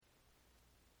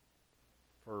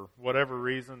for whatever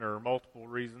reason or multiple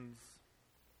reasons,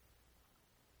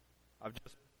 I've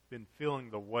just been feeling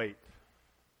the weight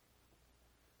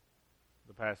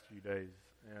the past few days.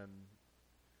 And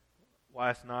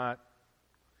last night,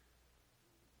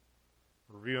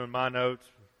 reviewing my notes,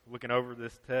 looking over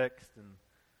this text and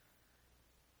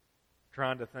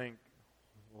trying to think,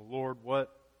 well, Lord, what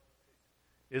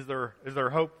is there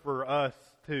hope for us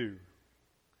too?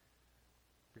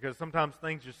 Because sometimes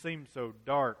things just seem so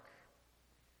dark.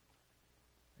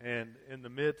 And in the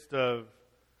midst of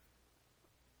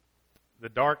the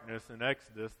darkness in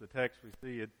Exodus, the text we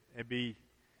see, it'd be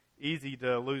easy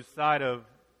to lose sight of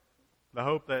the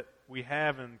hope that we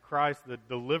have in Christ, the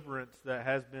deliverance that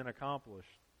has been accomplished.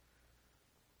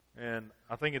 And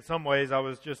I think in some ways I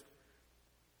was just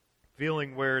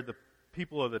feeling where the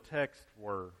people of the text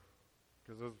were.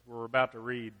 Because as we're about to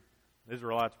read, the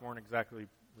Israelites weren't exactly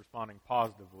responding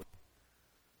positively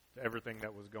to everything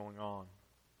that was going on.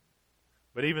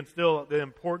 But even still, the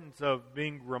importance of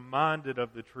being reminded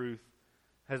of the truth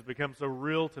has become so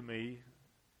real to me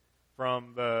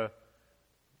from the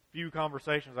few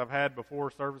conversations I've had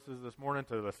before services this morning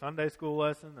to the Sunday school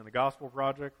lesson and the Gospel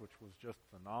Project, which was just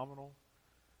phenomenal.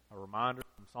 A reminder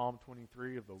from Psalm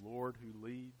 23 of the Lord who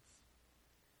leads.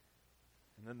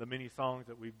 And then the many songs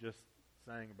that we've just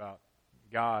sang about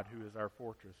God, who is our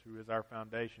fortress, who is our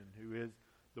foundation, who is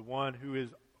the one who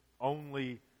is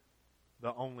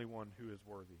the only one who is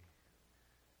worthy.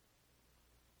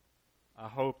 I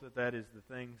hope that is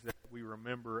the things that we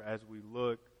remember as we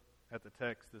look at the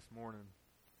text this morning,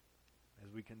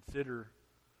 as we consider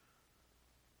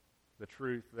the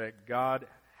truth that God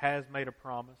has made a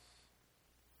promise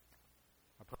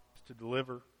to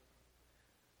deliver,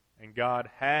 and God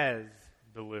has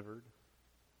delivered.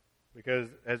 Because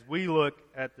as we look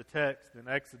at the text in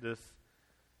Exodus,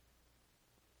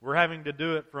 we're having to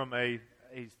do it from a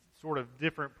sort of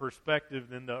different perspective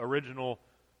than the original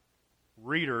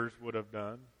readers would have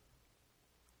done.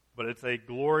 But it's a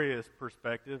glorious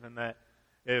perspective in that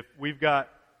if we've got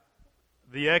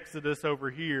the Exodus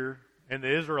over here and the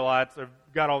Israelites have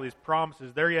got all these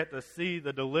promises, they're yet to see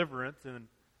the deliverance in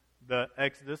the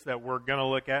Exodus that we're going to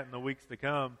look at in the weeks to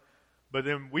come. But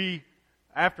then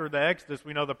after the Exodus,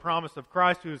 we know the promise of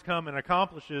Christ who has come and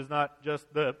accomplishes not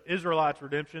just the Israelites'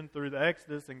 redemption through the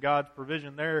Exodus and God's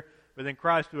provision there, but then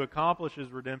Christ who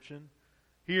accomplishes redemption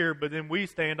here. But then we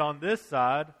stand on this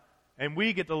side and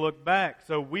we get to look back.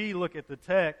 So we look at the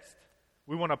text,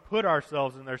 we want to put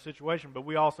ourselves in their situation, but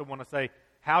we also want to say,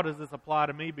 how does this apply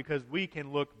to me? Because we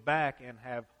can look back and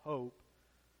have hope.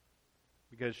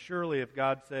 Because surely if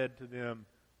God said to them,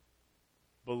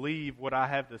 believe what I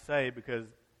have to say because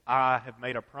I have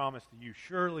made a promise to you,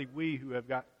 surely we who have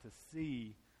got to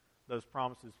see those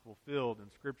promises fulfilled in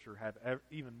Scripture have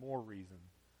even more reason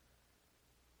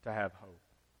to have hope.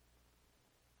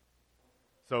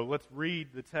 So let's read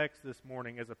the text this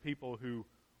morning as a people who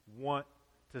want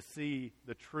to see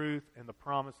the truth and the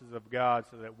promises of God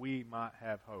so that we might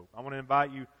have hope. I want to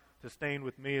invite you to stand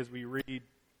with me as we read.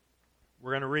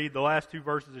 We're going to read the last two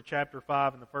verses of chapter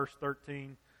 5 and the first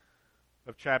 13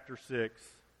 of chapter 6.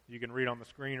 You can read on the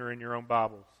screen or in your own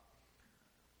Bibles.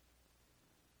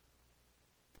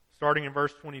 Starting in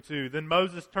verse 22. Then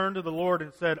Moses turned to the Lord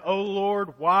and said, O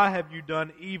Lord, why have you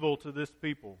done evil to this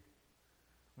people?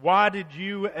 Why did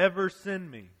you ever send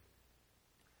me?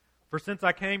 For since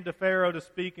I came to Pharaoh to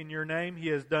speak in your name, he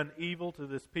has done evil to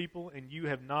this people, and you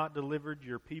have not delivered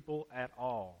your people at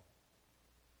all.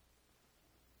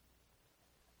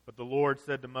 But the Lord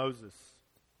said to Moses,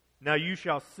 Now you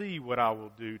shall see what I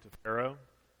will do to Pharaoh.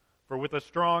 For with a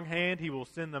strong hand he will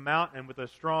send them out, and with a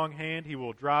strong hand he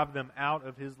will drive them out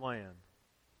of his land.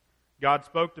 God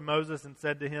spoke to Moses and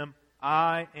said to him,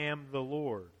 I am the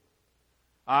Lord.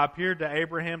 I appeared to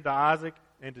Abraham, to Isaac,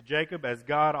 and to Jacob as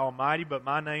God Almighty, but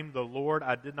my name, the Lord,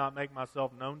 I did not make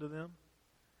myself known to them.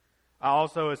 I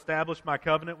also established my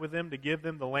covenant with them to give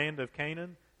them the land of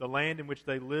Canaan, the land in which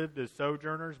they lived as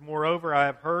sojourners. Moreover, I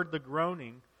have heard the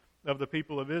groaning of the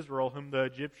people of Israel, whom the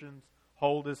Egyptians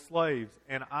hold as slaves,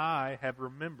 and I have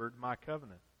remembered my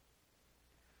covenant.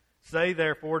 Say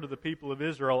therefore to the people of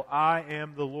Israel, I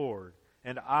am the Lord,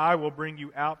 and I will bring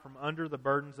you out from under the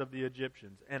burdens of the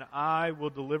Egyptians, and I will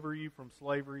deliver you from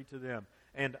slavery to them,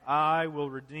 and I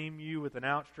will redeem you with an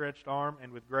outstretched arm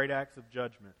and with great acts of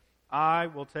judgment. I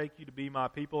will take you to be my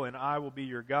people, and I will be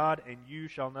your God, and you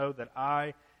shall know that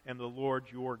I am the Lord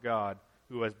your God,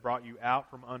 who has brought you out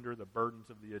from under the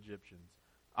burdens of the Egyptians.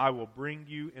 I will bring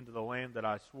you into the land that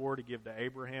I swore to give to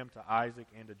Abraham, to Isaac,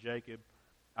 and to Jacob.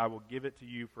 I will give it to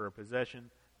you for a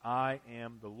possession. I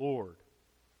am the Lord.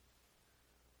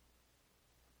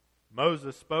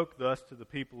 Moses spoke thus to the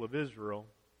people of Israel,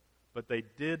 But they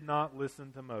did not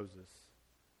listen to Moses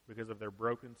because of their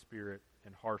broken spirit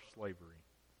and harsh slavery.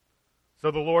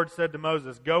 So the Lord said to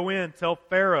Moses, "Go in, tell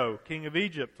Pharaoh, king of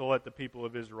Egypt, to let the people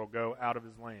of Israel go out of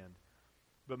his land."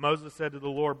 But Moses said to the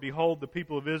Lord, "Behold, the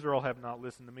people of Israel have not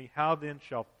listened to me. How then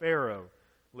shall Pharaoh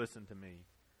listen to me?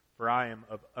 For I am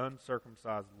of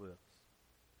uncircumcised lips."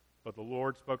 But the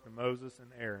Lord spoke to Moses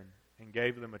and Aaron and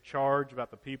gave them a charge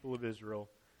about the people of Israel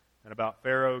and about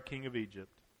Pharaoh, king of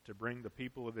Egypt, to bring the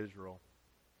people of Israel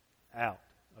out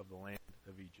of the land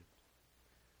of Egypt.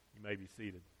 You may be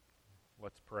seated.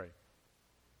 Let's pray.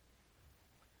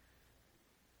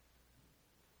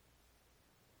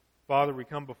 Father, we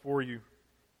come before you,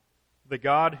 the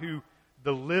God who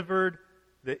delivered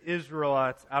the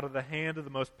Israelites out of the hand of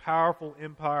the most powerful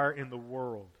empire in the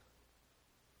world.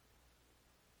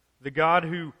 The God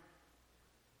who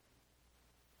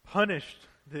punished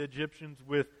the Egyptians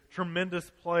with tremendous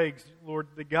plagues,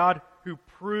 Lord, the God who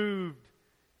proved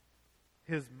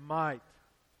His might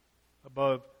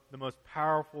above the most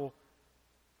powerful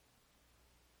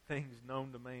things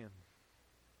known to man.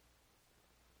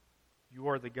 You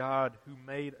are the God who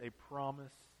made a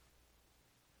promise.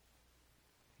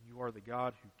 You are the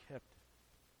God who kept it.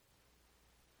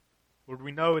 Lord,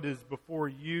 we know it is before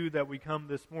you that we come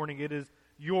this morning. It is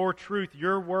your truth,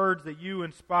 your words that you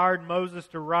inspired Moses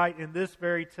to write in this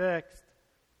very text.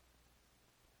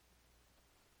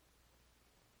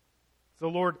 So,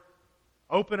 Lord,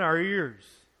 open our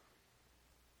ears.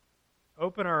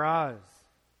 Open our eyes.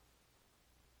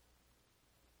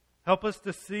 Help us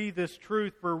to see this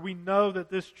truth, for we know that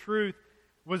this truth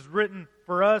was written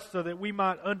for us so that we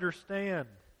might understand,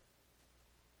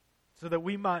 so that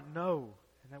we might know,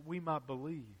 and that we might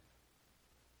believe.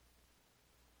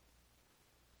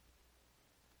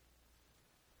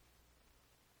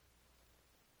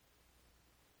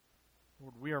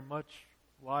 Lord, we are much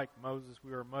like Moses.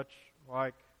 We are much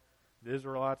like the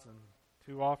Israelites, and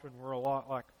too often we're a lot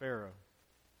like Pharaoh.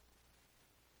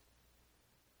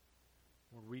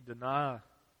 Lord, we deny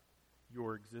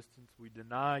your existence. We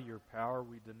deny your power.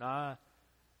 We deny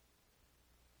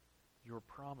your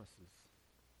promises.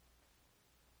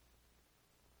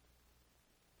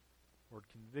 Lord,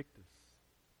 convict us.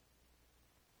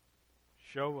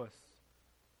 Show us,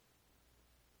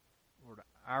 Lord,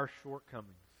 our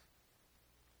shortcomings.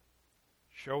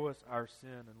 Show us our sin,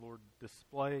 and Lord,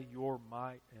 display your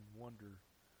might and wonder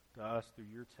to us through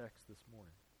your text this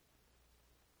morning.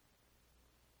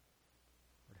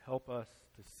 Lord, help us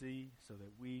to see so that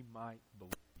we might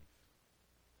believe.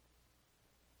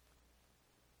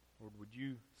 Lord, would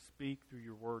you speak through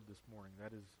your word this morning?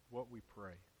 That is what we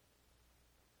pray.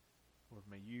 Lord,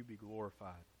 may you be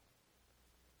glorified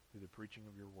through the preaching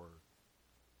of your word.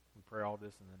 We pray all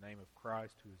this in the name of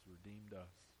Christ who has redeemed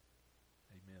us.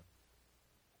 Amen.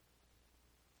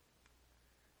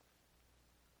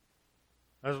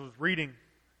 As I was reading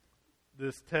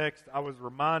this text, I was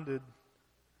reminded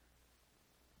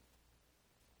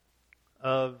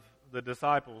of the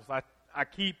disciples. I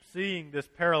keep seeing this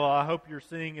parallel. I hope you're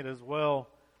seeing it as well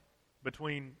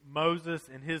between Moses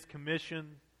and his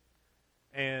commission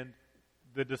and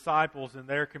the disciples and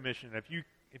their commission. If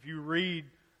you read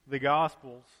the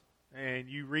Gospels and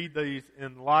you read these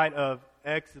in light of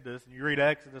Exodus, and you read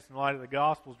Exodus in light of the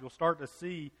Gospels, you'll start to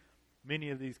see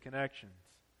many of these connections.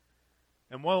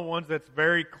 And one of the ones that's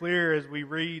very clear as we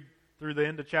read through the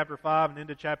end of chapter 5 and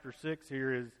into chapter 6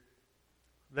 here is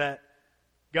that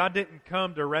God didn't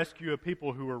come to rescue a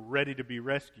people who were ready to be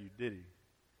rescued, did He?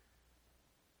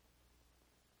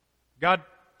 God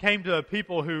came to a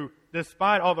people who,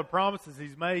 despite all the promises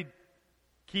He's made,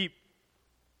 keep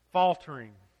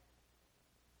faltering,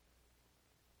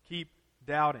 keep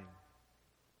doubting.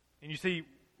 And you see,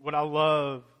 what I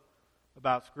love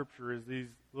about Scripture is these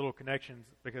little connections,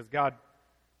 because God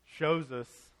shows us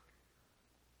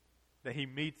that He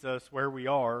meets us where we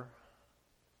are.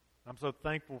 I'm so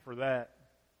thankful for that,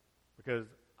 because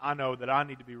I know that I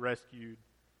need to be rescued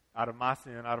out of my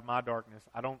sin, out of my darkness.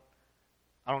 I don't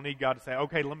need God to say,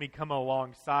 okay, let me come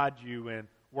alongside you and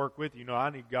work with you. No, I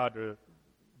need God to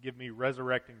give me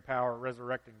resurrecting power,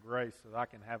 resurrecting grace, so that I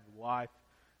can have life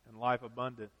and life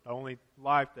abundant, the only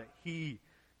life that He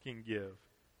can give.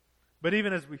 But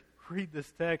even as we read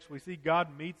this text, we see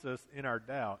God meets us in our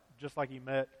doubt, just like He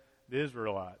met the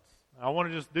Israelites. I want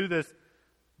to just do this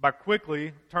by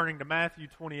quickly turning to Matthew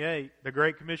 28, the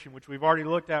Great Commission, which we've already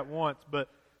looked at once, but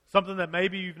something that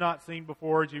maybe you've not seen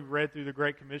before as you've read through the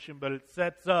Great Commission, but it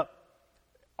sets up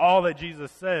all that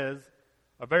Jesus says,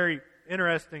 a very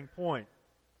interesting point.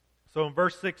 So in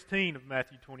verse 16 of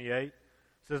Matthew 28, it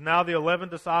says, "Now the 11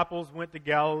 disciples went to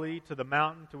Galilee, to the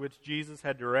mountain to which Jesus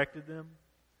had directed them.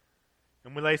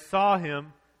 And when they saw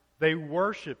him, they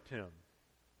worshiped him.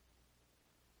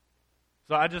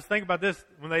 So I just think about this.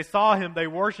 When they saw him, they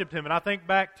worshiped him. And I think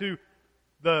back to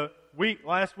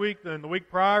last week and the week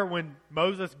prior, when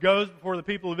Moses goes before the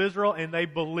people of Israel and they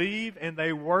believe and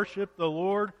they worship the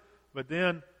Lord. But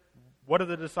then, what do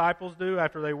the disciples do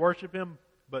after they worship him?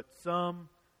 But some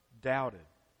doubted.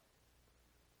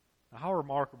 Now, how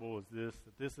remarkable is this,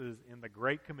 that this is in the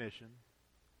Great Commission,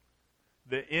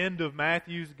 the end of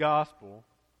Matthew's Gospel,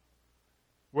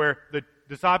 where the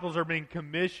disciples are being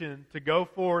commissioned to go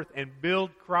forth and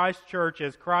build Christ's church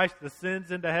as Christ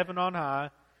ascends into heaven on high.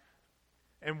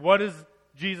 And what does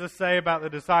Jesus say about the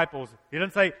disciples? He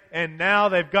doesn't say, and now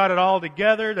they've got it all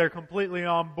together, they're completely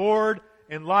on board.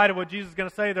 In light of what Jesus is going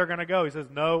to say, they're going to go. He says,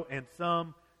 no, and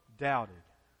some doubted.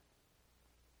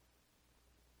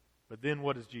 But then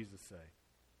what does Jesus say?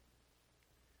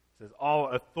 He says, all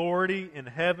authority in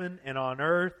heaven and on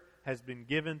earth has been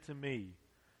given to me.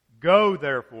 Go,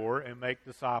 therefore, and make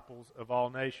disciples of all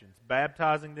nations,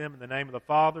 baptizing them in the name of the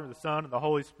Father, the Son, and the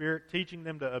Holy Spirit, teaching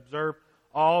them to observe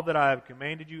all that I have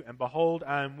commanded you, and behold,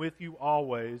 I am with you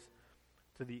always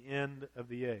to the end of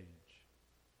the age.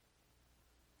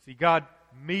 See, God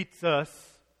meets us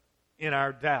in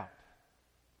our doubt.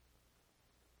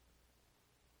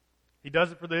 He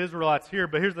does it for the Israelites here,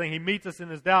 but here's the thing, He meets us in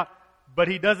His doubt, but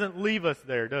He doesn't leave us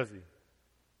there, does He?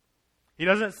 He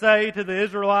doesn't say to the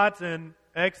Israelites in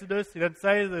Exodus, He doesn't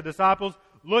say to the disciples,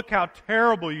 look how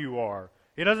terrible you are.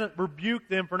 He doesn't rebuke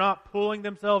them for not pulling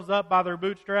themselves up by their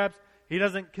bootstraps. He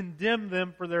doesn't condemn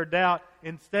them for their doubt.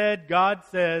 Instead, God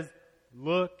says,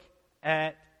 look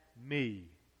at me.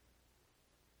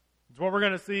 It's what we're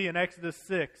going to see in Exodus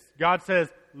 6. God says,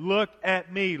 look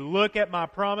at me. Look at my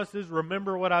promises.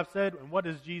 Remember what I've said. And what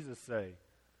does Jesus say?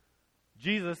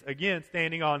 Jesus, again,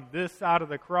 standing on this side of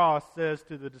the cross, says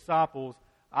to the disciples,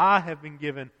 I have been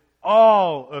given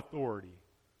all authority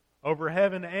over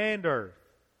heaven and earth.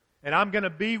 And I'm going to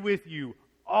be with you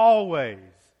always,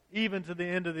 even to the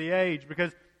end of the age,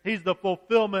 because He's the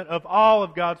fulfillment of all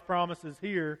of God's promises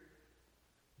here.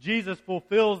 Jesus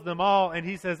fulfills them all, and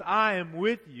He says, I am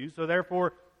with you, so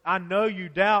therefore I know you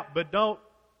doubt, but don't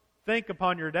think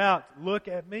upon your doubts. Look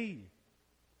at me.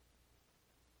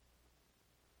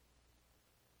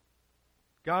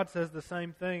 God says the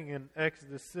same thing in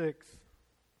Exodus 6.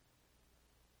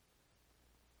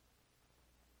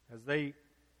 As they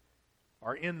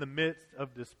are in the midst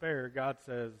of despair, God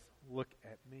says, look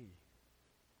at me.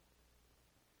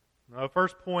 Now, the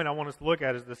first point I want us to look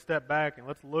at is to step back and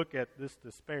let's look at this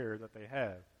despair that they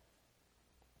have.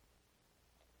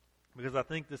 Because I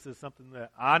think this is something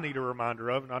that I need a reminder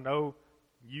of, and I know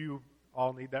you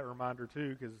all need that reminder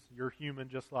too, because you're human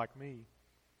just like me.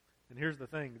 And here's the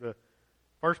thing. The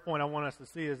first point I want us to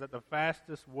see is that the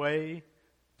fastest way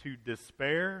to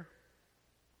despair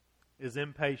is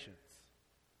impatience.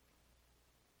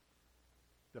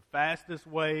 The fastest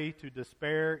way to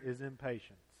despair is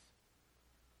impatience.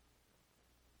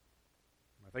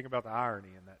 I think about the irony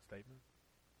in that statement.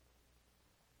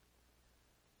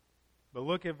 But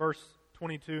look at verse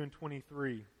 22 and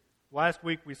 23. Last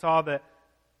week we saw that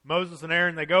Moses and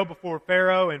Aaron, they go before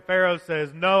Pharaoh, and Pharaoh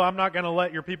says, no, I'm not going to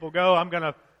let your people go. I'm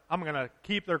going to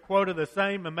keep their quota the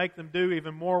same and make them do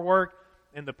even more work.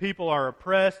 And the people are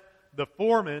oppressed. The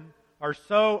foremen are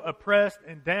so oppressed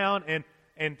and down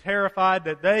and terrified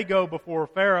that they go before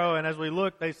Pharaoh. And as we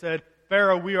look, they said,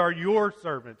 Pharaoh, we are your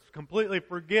servants, completely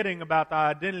forgetting about the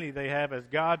identity they have as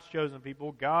God's chosen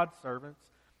people, God's servants.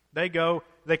 They go,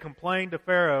 they complain to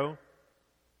Pharaoh.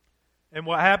 And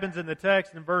what happens in the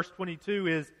text in verse 22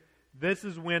 is, this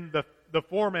is when the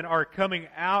foremen are coming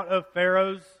out of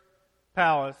Pharaoh's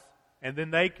palace, and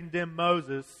then they condemn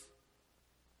Moses.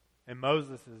 And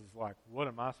Moses is like, what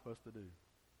am I supposed to do?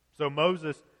 So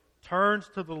Moses turns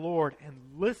to the Lord and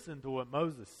listen to what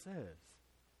Moses says.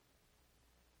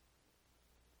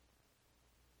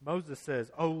 Moses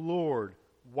says, O Lord,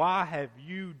 why have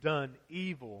you done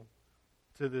evil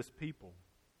to this people?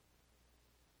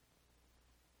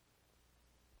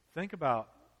 Think about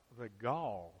the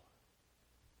gall.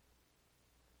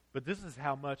 But this is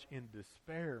how much in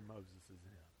despair Moses is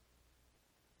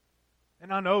in.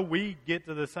 And I know we get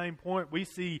to the same point. We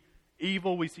see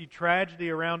evil, we see tragedy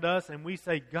around us, and we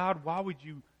say, God, why would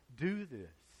you do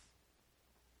this?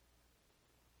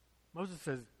 Moses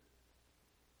says,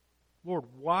 Lord,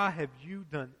 why have you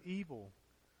done evil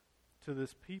to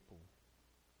this people?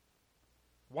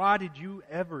 Why did you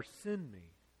ever send me?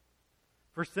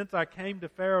 For since I came to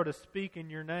Pharaoh to speak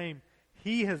in your name,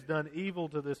 he has done evil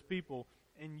to this people,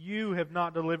 and you have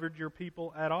not delivered your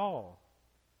people at all.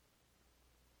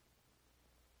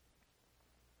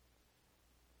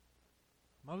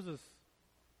 Moses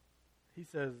he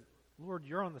says, Lord,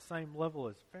 you're on the same level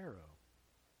as Pharaoh.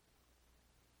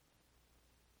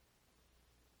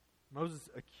 Moses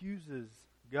accuses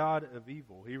God of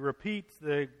evil. He repeats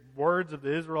the words of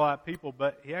the Israelite people,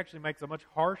 but he actually makes a much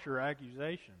harsher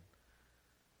accusation.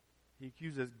 He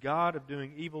accuses God of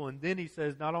doing evil, and then he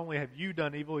says, not only have you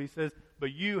done evil, he says,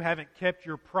 but you haven't kept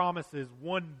your promises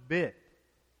one bit.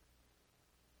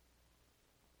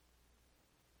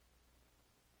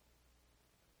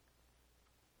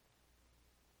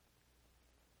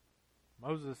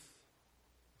 Moses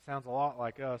sounds a lot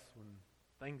like us when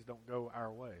things don't go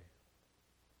our way.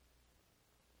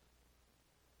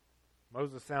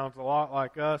 Moses sounds a lot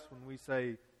like us when we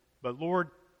say, but Lord,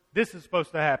 this is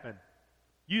supposed to happen.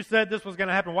 You said this was going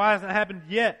to happen. Why hasn't it happened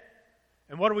yet?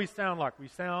 And what do we sound like? We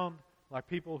sound like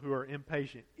people who are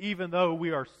impatient. Even though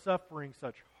we are suffering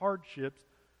such hardships,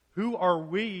 who are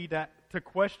we to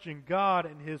question God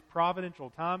and His providential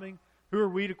timing? Who are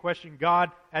we to question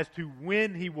God as to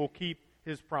when He will keep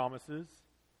His promises?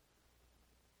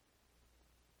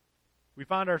 We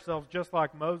find ourselves just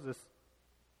like Moses.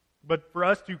 But for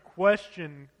us to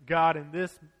question God in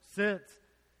this sense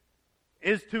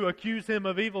is to accuse Him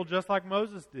of evil just like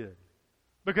Moses did.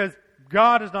 Because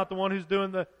God is not the one who's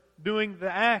doing the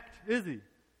act, is He?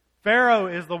 Pharaoh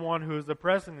is the one who is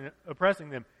oppressing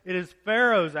them. It is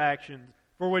Pharaoh's actions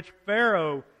for which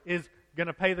Pharaoh is going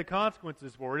to pay the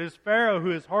consequences for. It is Pharaoh who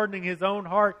is hardening his own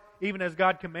heart even as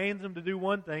God commands him to do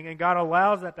one thing, and God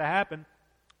allows that to happen.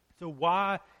 So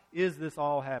why is this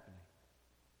all happening?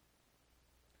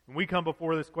 When we come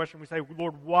before this question, we say,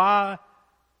 Lord, why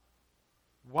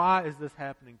is this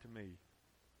happening to me?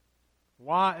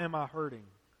 Why am I hurting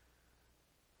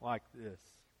like this?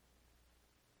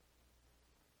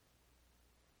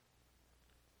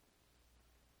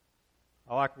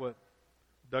 I like what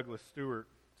Douglas Stewart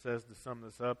says to sum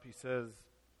this up. He says,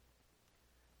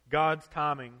 God's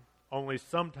timing only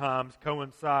sometimes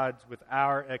coincides with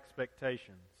our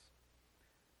expectations.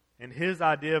 And His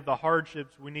idea of the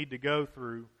hardships we need to go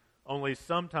through only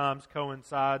sometimes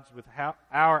coincides with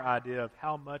our idea of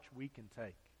how much we can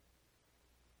take.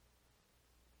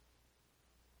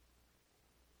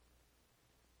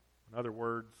 In other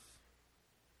words,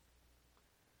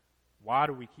 why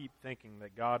do we keep thinking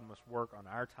that God must work on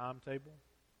our timetable?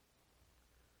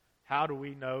 How do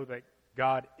we know that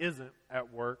God isn't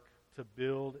at work to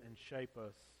build and shape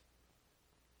us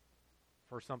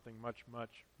for something much,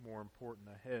 much more important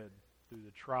ahead through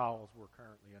the trials we're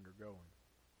currently undergoing?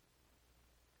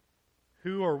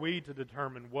 Who are we to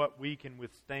determine what we can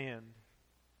withstand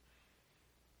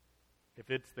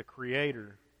if it's the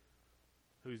Creator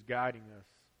who's guiding us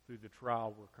through the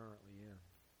trial we're currently in?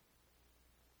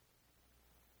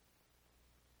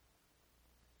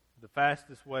 The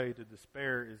fastest way to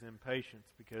despair is impatience,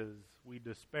 because we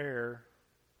despair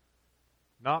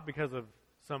not because of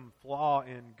some flaw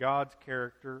in God's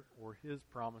character or His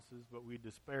promises, but we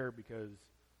despair because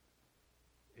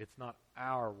it's not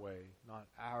our way, not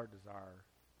our desire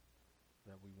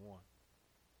that we want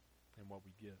and what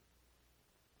we get.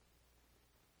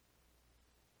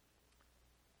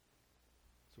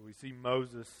 So we see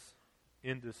Moses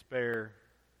in despair.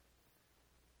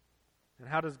 And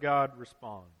how does God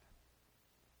respond?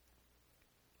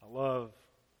 I love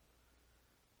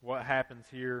what happens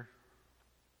here.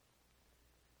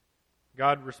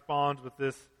 God responds with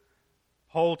this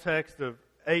whole text of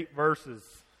 8 verses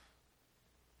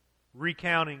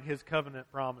recounting His covenant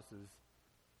promises,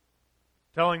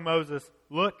 telling Moses,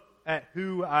 look at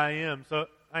who I am. So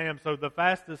the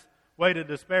fastest way to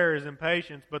despair is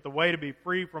impatience, but the way to be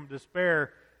free from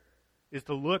despair is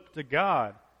to look to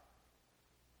God.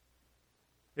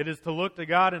 It is to look to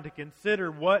God and to consider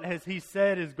what has He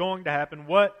said is going to happen.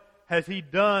 What has He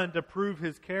done to prove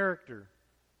His character?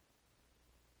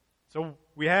 So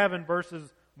we have in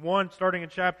verses 1, starting in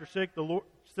chapter 6, the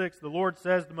Lord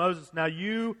says to Moses, now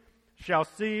you shall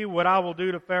see what I will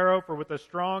do to Pharaoh, for with a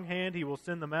strong hand He will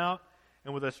send them out,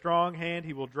 and with a strong hand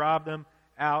He will drive them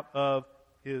out of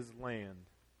His land.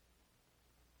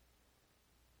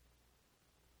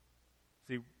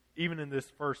 See, even in this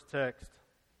first text,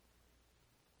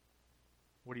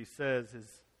 what he says is,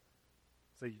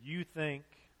 you think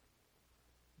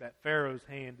that Pharaoh's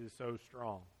hand is so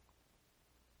strong.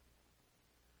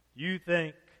 You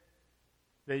think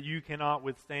that you cannot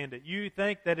withstand it. You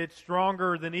think that it's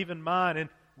stronger than even mine. And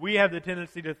we have the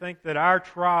tendency to think that our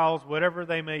trials, whatever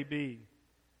they may be,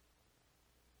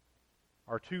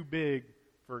 are too big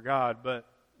for God. But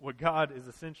what God is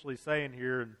essentially saying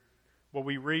here, and what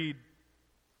we read,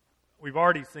 we've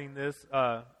already seen this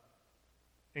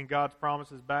in God's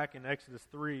promises back in Exodus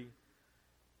 3.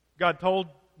 God told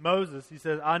Moses, he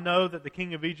says, I know that the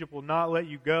king of Egypt will not let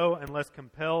you go unless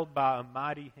compelled by a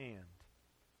mighty hand.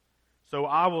 So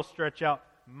I will stretch out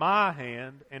my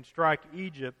hand and strike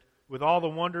Egypt with all the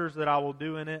wonders that I will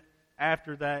do in it.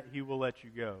 After that, he will let you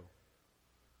go.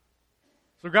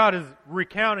 So God is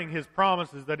recounting his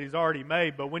promises that he's already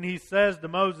made. But when he says to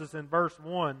Moses in verse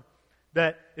 1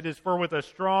 that it is for with a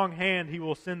strong hand he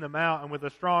will send them out, and with a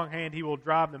strong hand he will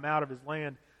drive them out of his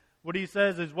land, what he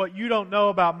says is what you don't know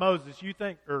about Moses, you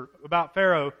think, or about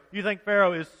Pharaoh, you think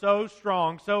Pharaoh is so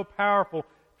strong, so powerful.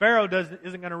 Pharaoh isn't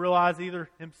going to realize either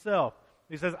himself.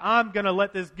 He says, I'm going to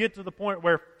let this get to the point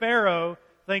where Pharaoh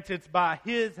thinks it's by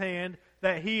his hand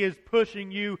that he is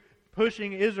pushing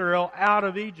Israel out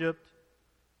of Egypt.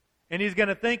 And he's going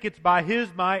to think it's by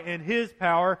his might and his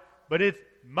power, but it's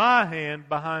my hand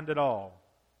behind it all.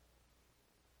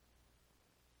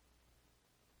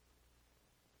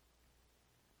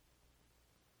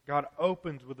 God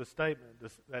opens with a statement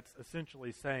that's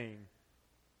essentially saying,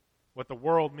 what the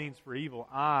world means for evil,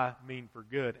 I mean for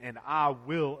good, and I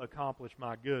will accomplish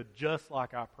my good just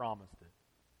like I promised it.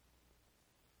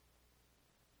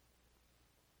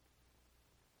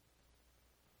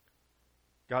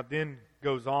 God then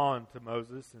goes on to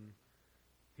Moses and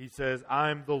he says,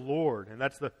 I'm the Lord. And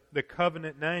that's the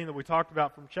covenant name that we talked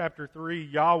about from chapter 3,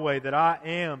 Yahweh, that I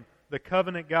am the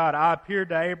covenant God. I appeared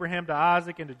to Abraham, to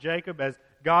Isaac, and to Jacob as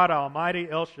God Almighty,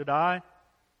 El Shaddai.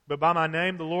 But by my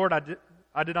name, the Lord,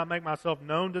 I did not make myself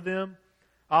known to them.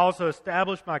 I also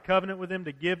established my covenant with them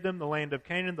to give them the land of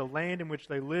Canaan, the land in which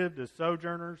they lived as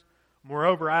sojourners.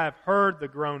 Moreover, I have heard the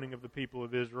groaning of the people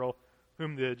of Israel,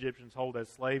 whom the Egyptians hold as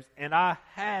slaves, and I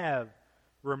have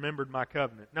remembered my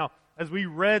covenant. Now, as we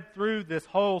read through this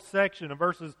whole section of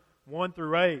verses 1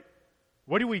 through 8,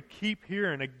 what do we keep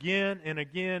hearing again and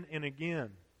again and again?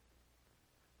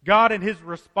 God, in his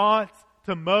response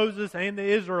to Moses and the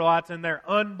Israelites and their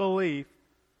unbelief,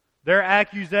 their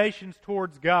accusations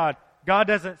towards God, God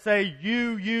doesn't say,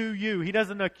 you. He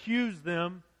doesn't accuse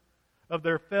them of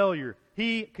their failure.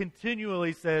 He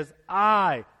continually says,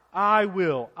 I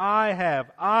will, I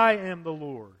have, I am the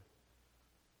Lord.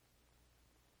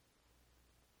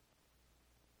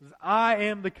 I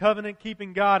am the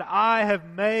covenant-keeping God. I have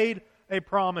made a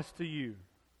promise to you.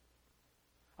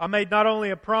 I made not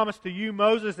only a promise to you,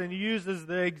 Moses, and he uses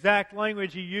the exact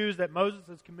language he used at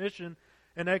Moses' commission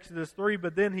in Exodus 3,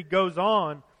 but then he goes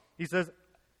on. He says,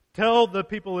 tell the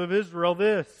people of Israel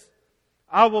this,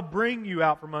 I will bring you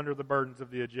out from under the burdens of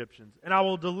the Egyptians, and I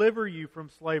will deliver you from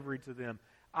slavery to them.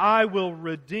 I will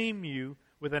redeem you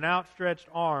with an outstretched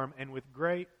arm and with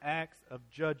great acts of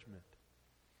judgment.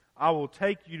 I will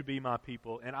take you to be my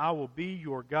people, and I will be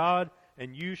your God,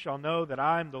 and you shall know that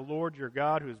I am the Lord your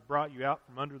God who has brought you out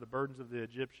from under the burdens of the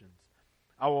Egyptians.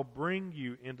 I will bring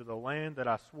you into the land that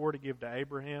I swore to give to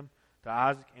Abraham, to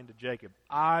Isaac, and to Jacob.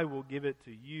 I will give it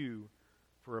to you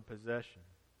for a possession.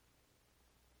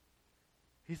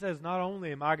 He says, not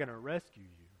only am I going to rescue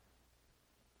you,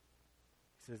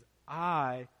 he says,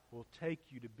 I will take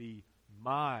you to be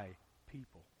my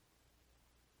people.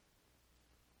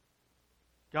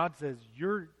 God says,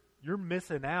 you're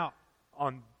missing out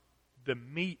on the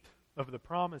meat of the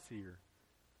promise here.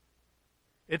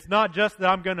 It's not just that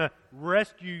I'm going to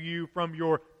rescue you from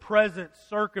your present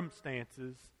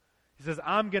circumstances. He says,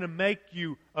 I'm going to make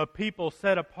you a people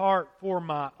set apart for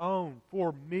my own,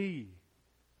 for me.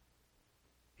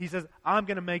 He says, I'm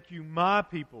going to make you my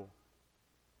people.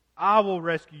 I will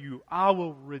rescue you. I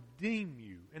will redeem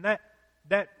you. And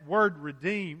that word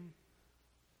redeem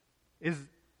is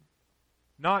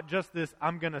not just this,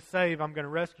 I'm going to save, I'm going to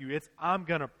rescue. It's, I'm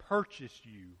going to purchase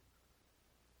you.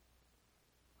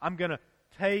 I'm going to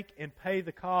take and pay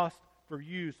the cost for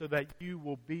you so that you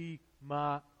will be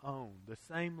my own. The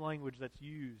same language that's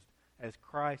used as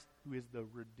Christ, who is the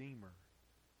Redeemer.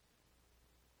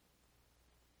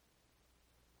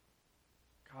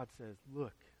 God says,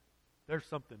 look, there's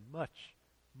something much,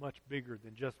 much bigger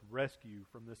than just rescue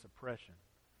from this oppression.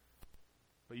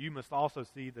 But you must also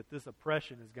see that this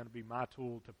oppression is going to be my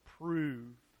tool to prove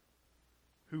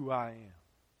who I am.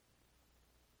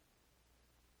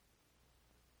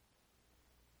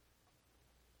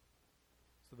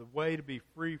 So the way to be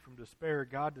free from despair,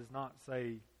 God does not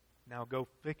say, now go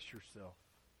fix yourself.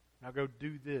 Now go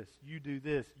do this. You do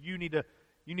this. You need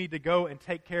to go and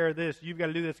take care of this. You've got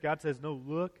to do this. God says, no,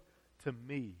 look to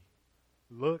me.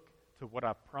 Look to what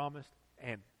I promised,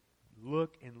 and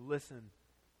look and listen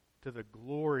to the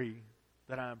glory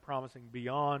that I am promising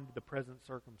beyond the present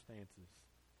circumstances.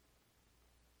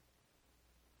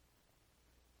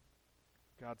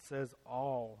 God says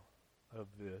all of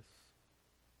this.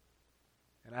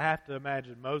 And I have to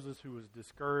imagine Moses, who was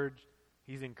discouraged,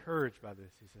 he's encouraged by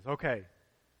this. He says, okay,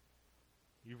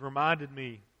 you've reminded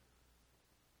me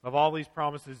of all these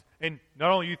promises. And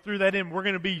not only you threw that in, we're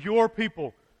going to be your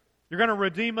people. You're going to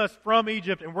redeem us from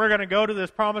Egypt, and we're going to go to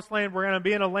this promised land. We're going to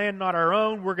be in a land not our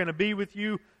own. We're going to be with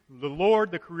you, the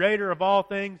Lord, the creator of all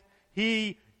things.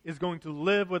 He is going to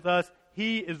live with us.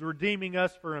 He is redeeming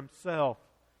us for himself.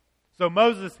 So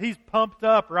Moses, he's pumped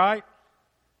up, right?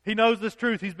 He knows this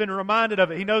truth. He's been reminded of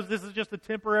it. He knows this is just a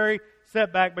temporary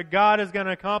setback, but God is going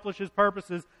to accomplish his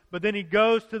purposes. But then he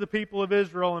goes to the people of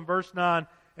Israel in verse 9,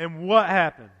 and what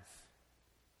happens?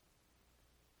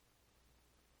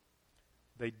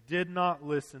 They did not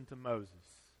listen to Moses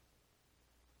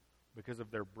because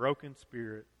of their broken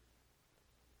spirit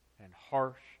and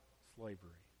harsh slavery.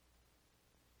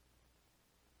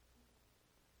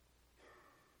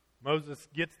 Moses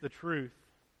gets the truth.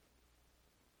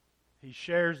 He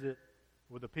shares it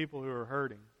with the people who are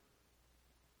hurting,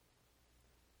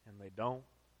 and they don't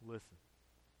listen.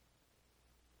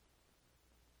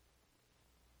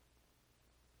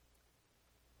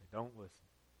 They don't listen.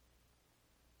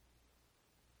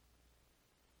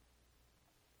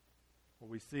 What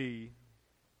we see,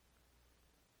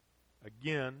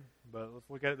 again, but let's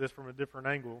look at this from a different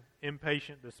angle.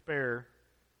 Impatient despair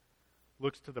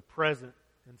looks to the present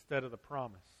instead of the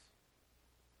promise.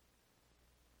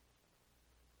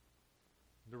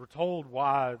 We're told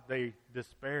why they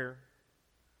despair.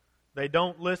 They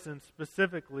don't listen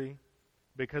specifically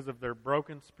because of their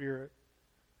broken spirit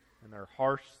and their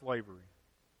harsh slavery.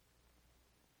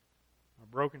 A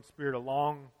broken spirit, a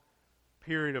long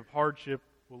period of hardship,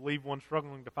 will leave one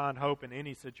struggling to find hope in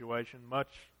any situation,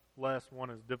 much less one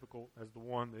as difficult as the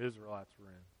one the Israelites were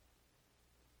in.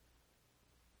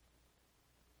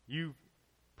 You've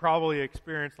probably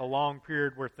experienced a long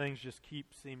period where things just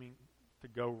keep seeming to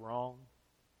go wrong.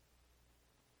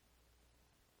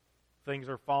 Things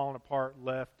are falling apart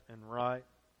left and right.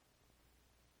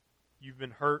 You've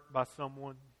been hurt by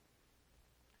someone.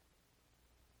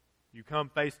 You come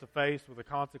face to face with the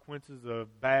consequences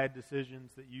of bad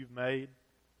decisions that you've made.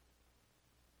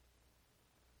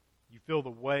 You feel the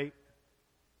weight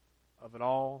of it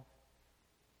all,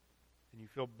 and you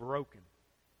feel broken.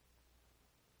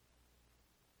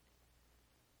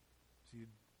 See,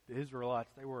 the Israelites,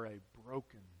 they were a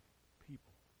broken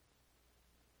people.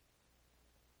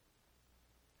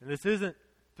 And this isn't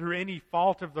through any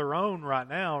fault of their own right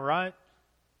now, right?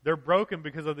 They're broken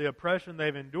because of the oppression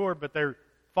they've endured, but their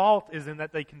fault is in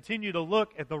that they continue to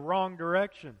look at the wrong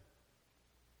direction.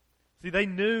 See, they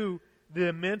knew the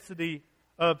immensity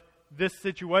of this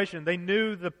situation. They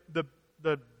knew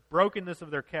the brokenness of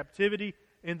their captivity,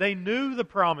 and they knew the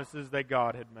promises that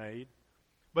God had made,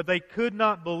 but they could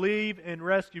not believe in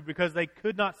rescue because they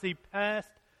could not see past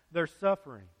their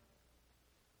suffering.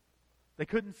 They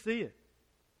couldn't see it.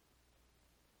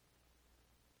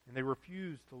 And they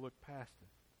refused to look past it.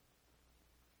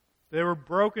 They were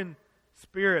broken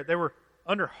spirit. They were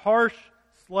under harsh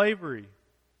slavery.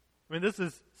 I mean, this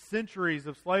is centuries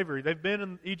of slavery. They've been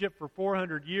in Egypt for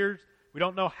 400 years. We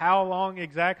don't know how long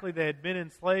exactly they had been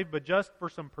enslaved, but just for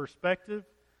some perspective,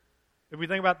 if we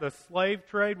think about the slave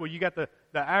trade, well, you got the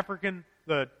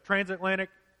transatlantic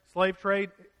slave trade,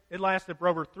 it lasted for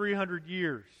over 300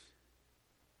 years.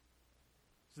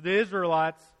 So the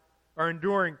Israelites are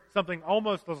enduring something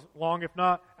almost as long, if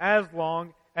not as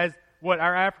long, as what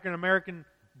our African American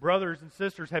brothers and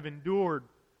sisters have endured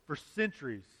for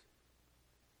centuries.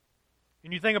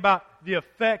 And you think about the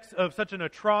effects of such an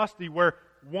atrocity where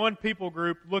one people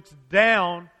group looks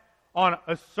down on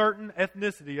a certain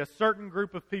ethnicity, a certain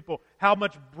group of people, how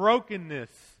much brokenness,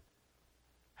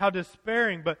 how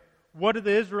despairing. But what do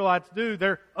the Israelites do?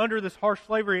 They're under this harsh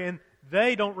slavery, and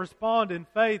they don't respond in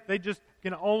faith. They just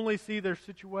can only see their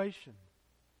situation.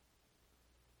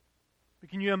 But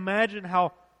can you imagine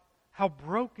how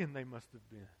broken they must have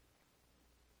been?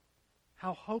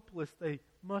 How hopeless they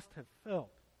must have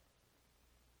felt.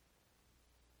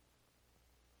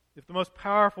 If the most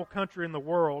powerful country in the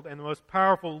world and the most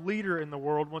powerful leader in the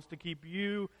world wants to keep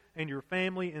you and your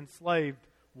family enslaved,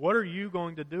 what are you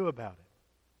going to do about it?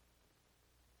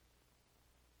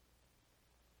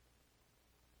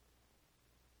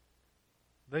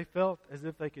 They felt as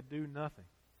if they could do nothing.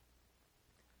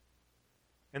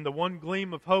 And the one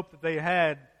gleam of hope that they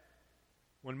had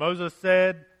when Moses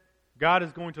said, God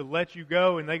is going to let you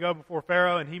go, and they go before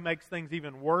Pharaoh and he makes things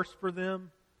even worse for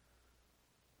them,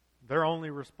 their only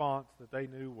response that they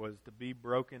knew was to be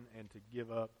broken and to give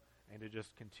up and to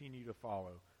just continue to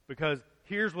follow. Because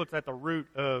here's what's at the root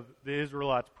of the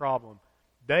Israelites' problem.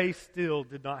 They still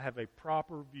did not have a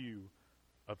proper view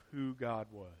of who God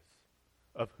was,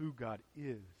 of who God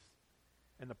is,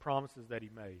 and the promises that he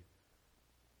made.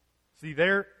 See,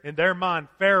 in their mind,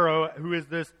 Pharaoh, who is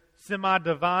this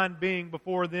semi-divine being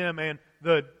before them, and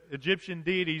the Egyptian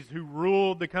deities who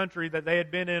ruled the country that they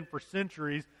had been in for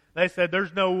centuries, they said,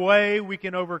 there's no way we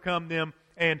can overcome them.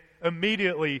 And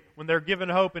immediately, when they're given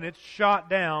hope and it's shot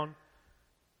down,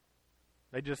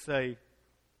 they just say,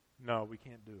 no, we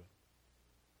can't do it.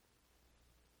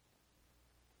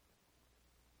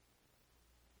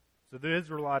 So the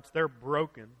Israelites, they're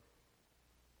broken.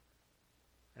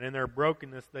 And in their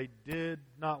brokenness, they did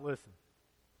not listen.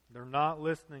 They're not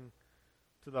listening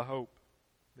to the hope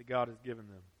that God has given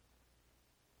them.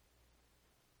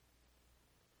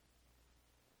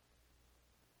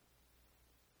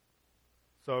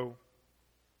 So,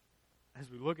 as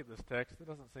we look at this text, it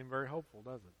doesn't seem very hopeful,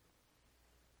 does it?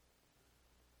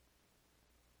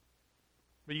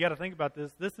 But you got to think about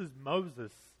this. This is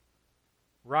Moses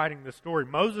writing the story.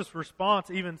 Moses'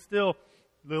 response, even still,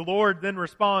 the Lord then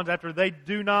responds after they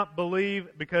do not believe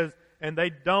and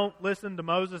they don't listen to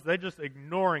Moses. They're just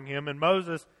ignoring him. And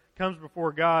Moses comes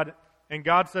before God, and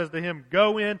God says to him,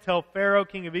 "Go in, tell Pharaoh,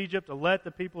 king of Egypt, to let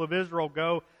the people of Israel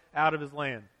go out of his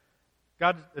land."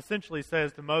 God essentially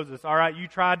says to Moses, all right, you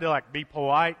tried to be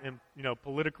polite and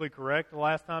politically correct the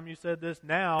last time you said this.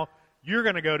 Now you're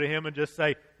going to go to him and just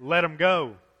say, let him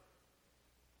go.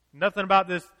 Nothing about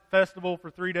this festival for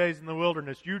 3 days in the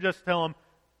wilderness. You just tell him,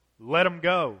 let him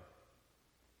go.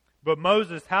 But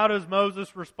Moses, how does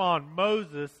Moses respond?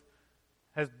 Moses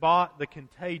has bought the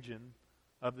contagion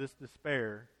of this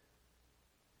despair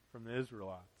from the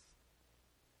Israelites.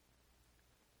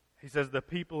 He says, the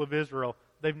people of Israel,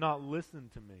 they've not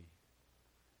listened to me.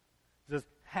 He says,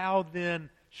 how then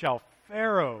shall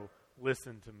Pharaoh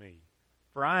listen to me?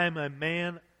 For I am a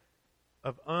man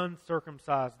of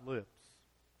uncircumcised lips.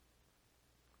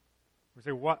 We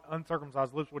say, what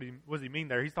uncircumcised lips? What does he mean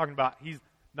there? He's talking about he's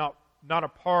not a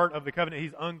part of the covenant.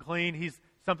 He's unclean. He's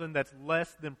something that's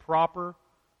less than proper.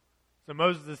 So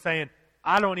Moses is saying,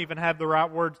 I don't even have the right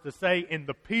words to say, and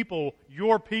the people,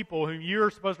 your people, whom you're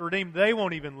supposed to redeem, they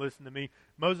won't even listen to me.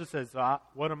 Moses says,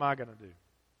 what am I going to do?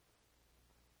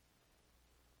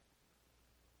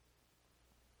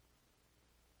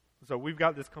 So we've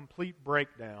got this complete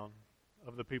breakdown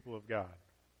of the people of God.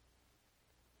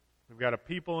 We've got a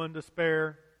people in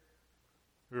despair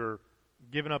who are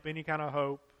giving up any kind of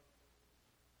hope.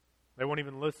 They won't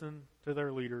even listen to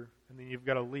their leader. And then you've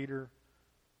got a leader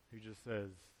who just says,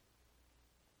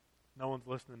 no one's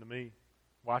listening to me.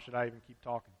 Why should I even keep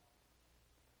talking?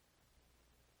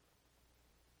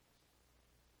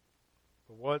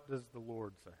 But what does the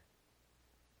Lord say? It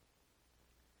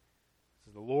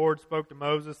says, the Lord spoke to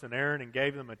Moses and Aaron and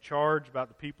gave them a charge about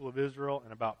the people of Israel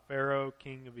and about Pharaoh,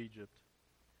 king of Egypt,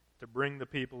 to bring the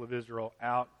people of Israel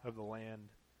out of the land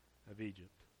of Egypt.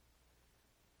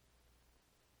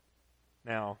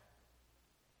 Now,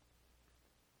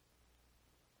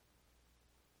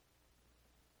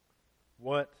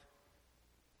 what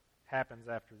happens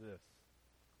after this?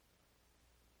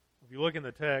 If you look in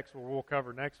the text, what we'll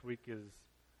cover next week is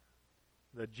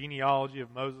the genealogy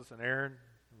of Moses and Aaron.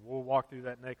 We'll walk through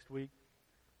that next week.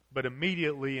 But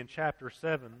immediately in chapter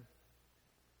 7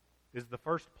 is the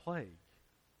first plague.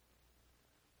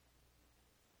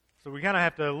 So we kind of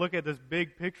have to look at this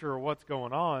big picture of what's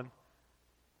going on.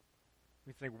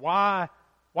 We think, why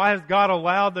has God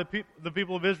allowed the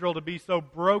people of Israel to be so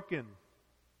broken?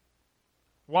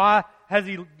 Why has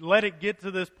He let it get to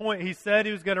this point? He said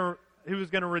He was going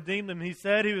to redeem them. He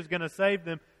said He was going to save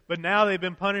them. But now they've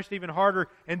been punished even harder,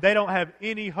 and they don't have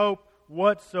any hope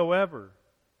whatsoever.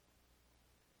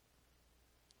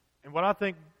 And what I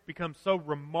think becomes so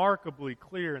remarkably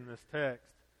clear in this text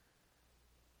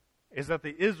is that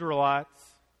the Israelites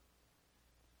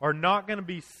are not going to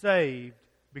be saved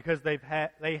because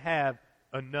they have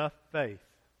enough faith.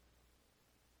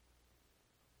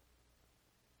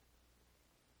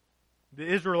 The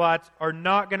Israelites are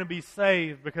not going to be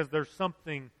saved because there's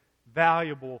something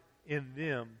valuable in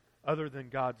them other than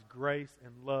God's grace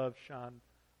and love shine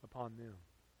upon them.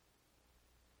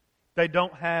 They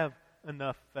don't have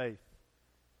enough faith.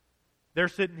 They're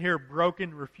sitting here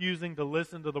broken, refusing to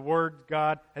listen to the words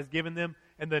God has given them.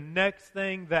 And the next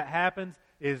thing that happens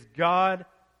is God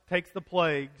takes the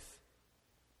plagues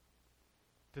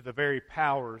to the very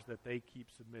powers that they keep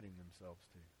submitting themselves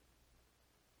to.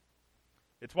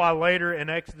 It's why later in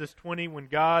Exodus 20, when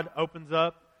God opens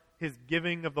up His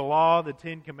giving of the law, the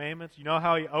 10 Commandments, you know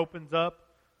how He opens up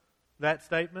that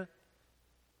statement?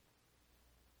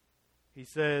 He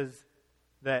says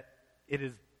that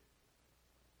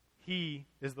He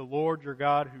is the Lord your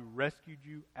God who rescued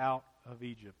you out of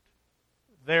Egypt.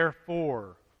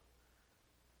 Therefore,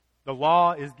 the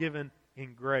law is given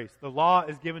in grace. The law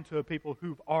is given to a people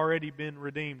who've already been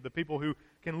redeemed, the people who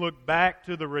can look back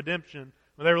to the redemption.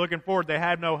 When they were looking forward, they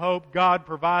had no hope. God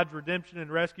provides redemption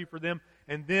and rescue for them.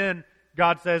 And then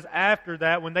God says after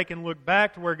that, when they can look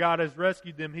back to where God has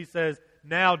rescued them, He says,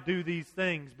 now do these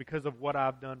things because of what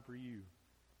I've done for you.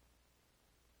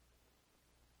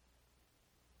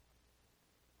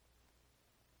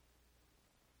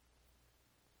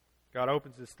 God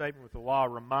opens His statement with the law,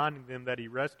 reminding them that He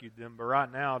rescued them. But right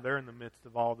now, they're in the midst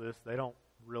of all this. They don't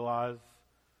realize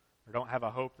or don't have a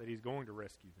hope that He's going to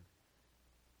rescue them.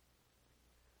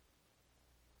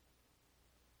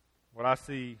 What I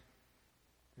see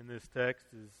in this text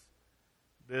is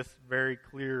this very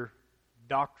clear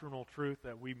doctrinal truth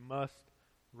that we must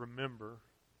remember.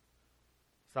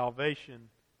 Salvation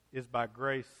is by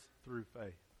grace through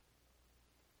faith.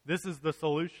 This is the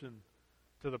solution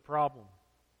to the problem.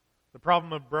 The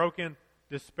problem of broken,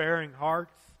 despairing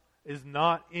hearts is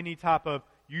not any type of,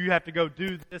 you have to go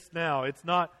do this now. It's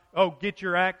not, oh, get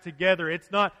your act together.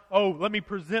 It's not, oh, let me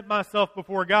present myself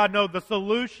before God. No, the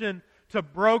solution to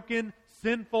broken,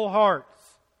 sinful hearts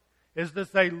is to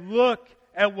say, look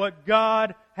at what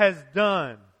God has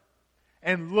done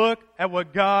and look at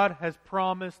what God has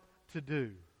promised to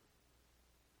do.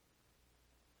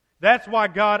 That's why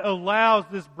God allows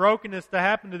this brokenness to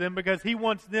happen to them, because He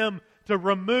wants them to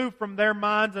remove from their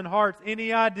minds and hearts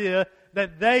any idea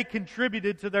that they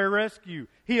contributed to their rescue.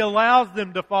 He allows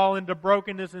them to fall into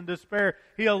brokenness and despair.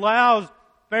 He allows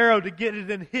Pharaoh to get it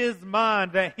in his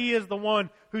mind that he is the one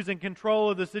who's in control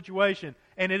of the situation.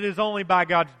 And it is only by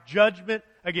God's judgment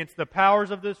against the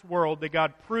powers of this world that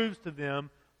God proves to them,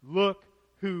 look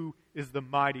who is the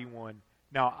mighty one.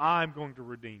 Now I'm going to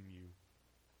redeem you.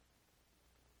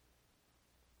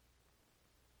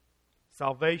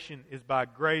 Salvation is by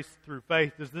grace through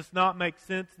faith. Does this not make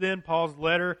sense then? Paul's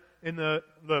letter in the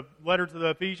letter to the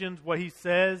Ephesians, what he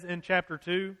says in chapter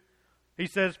 2. He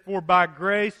says, for by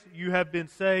grace you have been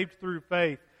saved through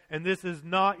faith, and this is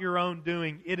not your own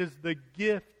doing. It is the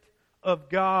gift of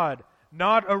God,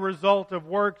 not a result of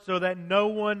works, so that no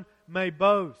one may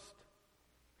boast.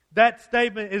 That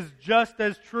statement is just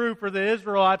as true for the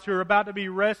Israelites who are about to be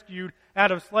rescued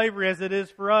out of slavery as it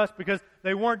is for us, because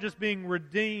they weren't just being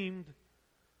redeemed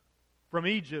from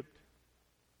Egypt.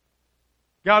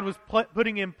 God was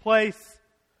putting in place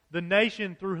the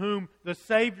nation through whom the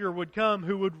Savior would come,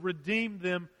 who would redeem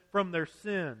them from their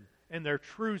sin and their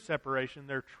true separation,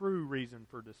 their true reason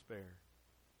for despair.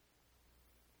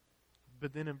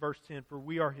 But then in verse 10, for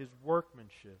we are His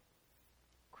workmanship,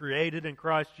 created in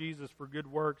Christ Jesus for good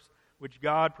works, which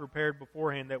God prepared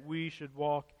beforehand that we should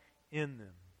walk in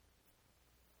them.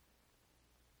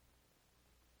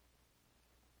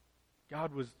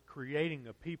 God was creating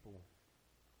a people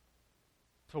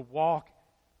to walk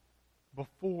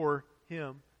before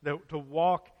Him, to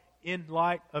walk in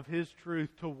light of His truth,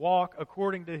 to walk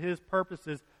according to His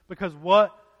purposes, because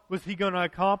what was He going to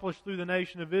accomplish through the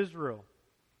nation of Israel?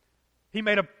 He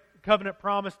made a covenant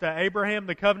promise to Abraham,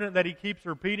 the covenant that He keeps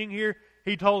repeating here.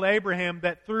 He told Abraham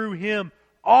that through him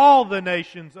all the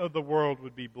nations of the world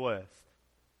would be blessed.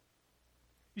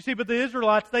 You see, but the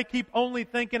Israelites, they keep only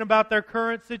thinking about their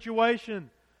current situation.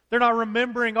 They're not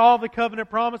remembering all the covenant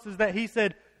promises that He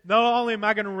said, not only am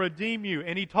I going to redeem you,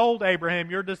 and He told Abraham,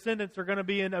 your descendants are going to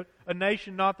be in a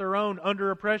nation not their own,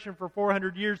 under oppression for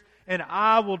 400 years, and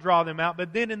I will draw them out.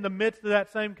 But then in the midst of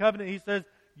that same covenant, He says,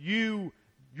 you,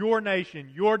 your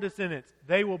nation, your descendants,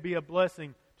 they will be a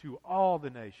blessing to all the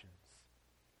nations.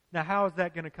 Now, how is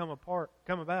that going to come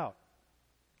about?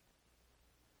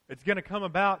 It's going to come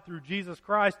about through Jesus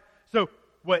Christ. So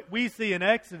what we see in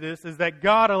Exodus is that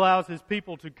God allows His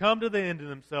people to come to the end of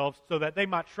themselves so that they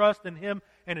might trust in Him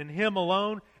and in Him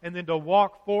alone, and then to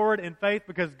walk forward in faith,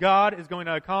 because God is going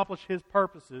to accomplish His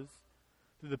purposes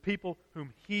through the people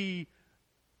whom He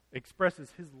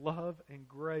expresses His love and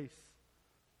grace.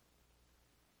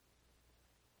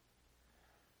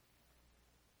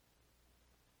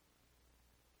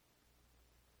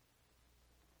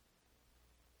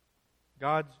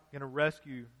 God's going to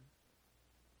rescue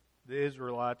the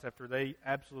Israelites after they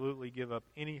absolutely give up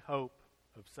any hope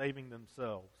of saving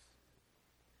themselves.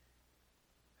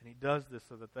 And He does this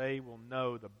so that they will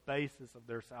know the basis of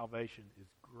their salvation is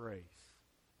grace.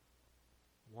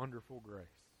 Wonderful grace.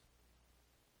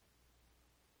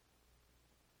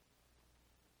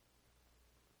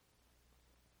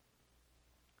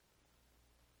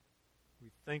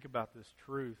 We think about this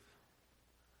truth.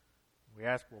 We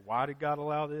ask, well, why did God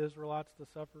allow the Israelites to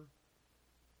suffer?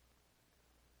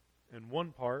 In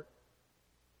one part,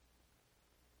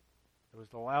 it was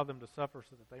to allow them to suffer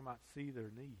so that they might see their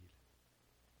need.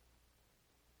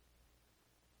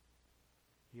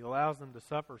 He allows them to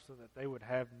suffer so that they would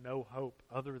have no hope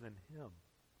other than Him.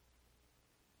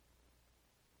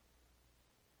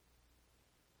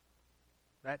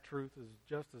 That truth is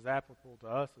just as applicable to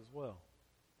us as well.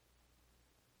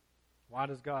 Why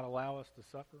does God allow us to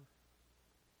suffer?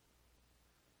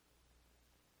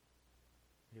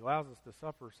 He allows us to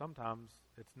suffer sometimes.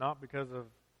 It's not because of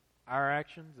our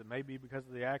actions. It may be because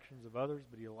of the actions of others,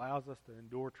 but He allows us to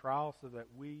endure trials so that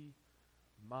we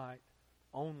might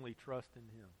only trust in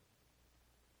Him.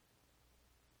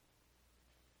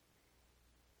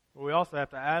 But we also have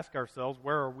to ask ourselves,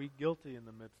 where are we guilty in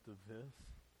the midst of this?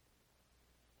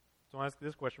 So I'll ask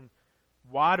this question: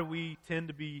 why do we tend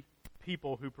to be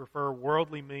people who prefer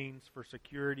worldly means for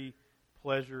security,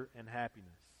 pleasure, and happiness?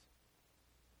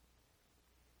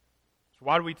 So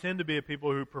why do we tend to be a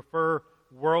people who prefer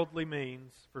worldly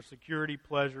means for security,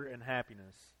 pleasure, and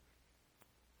happiness?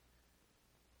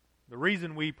 The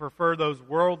reason we prefer those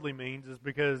worldly means is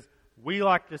because we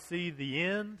like to see the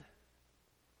end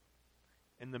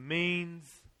and the means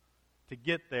to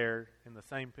get there in the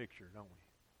same picture, don't we?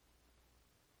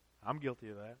 I'm guilty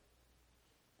of that.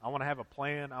 I want to have a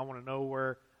plan. I want to know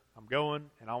where I'm going,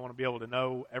 and I want to be able to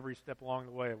know every step along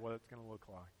the way of what it's going to look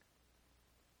like.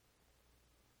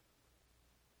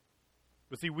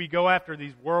 But see, we go after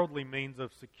these worldly means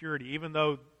of security, even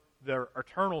though their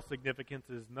eternal significance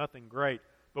is nothing great.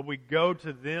 But we go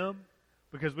to them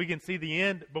because we can see the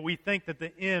end, but we think that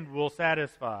the end will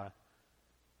satisfy.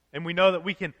 And we know that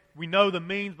we know the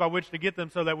means by which to get them,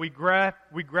 so that we grab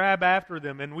after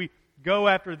them and we go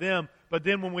after them. But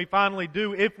then when we finally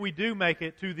do, if we do make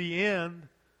it to the end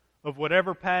of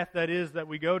whatever path that is that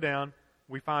we go down,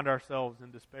 we find ourselves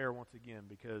in despair once again,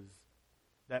 because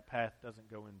that path doesn't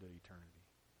go into eternity.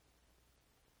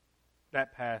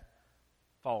 That path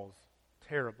falls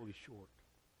terribly short.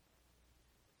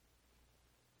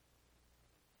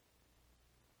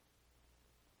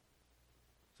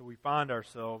 So we find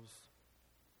ourselves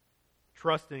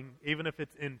trusting, even if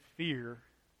it's in fear,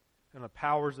 in the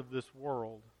powers of this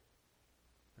world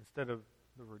instead of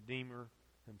the Redeemer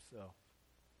Himself.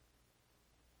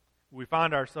 We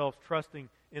find ourselves trusting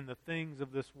in the things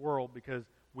of this world because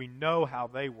we know how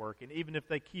they work. And even if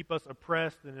they keep us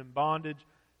oppressed and in bondage,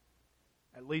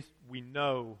 at least we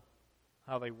know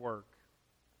how they work.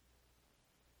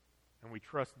 And we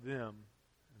trust them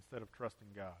instead of trusting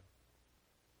God.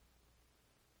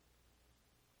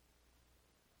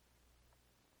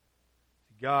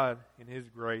 God, in His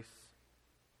grace,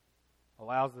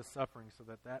 allows the suffering so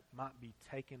that that might be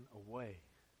taken away.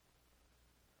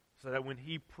 So that when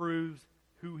He proves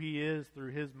who He is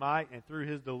through His might and through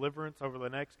His deliverance over the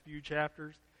next few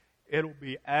chapters, it'll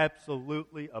be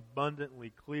absolutely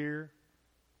abundantly clear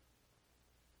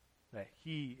that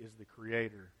He is the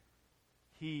Creator.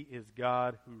 He is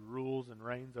God who rules and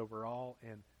reigns over all,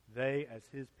 and they, as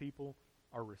His people,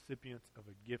 are recipients of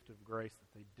a gift of grace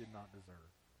that they did not deserve.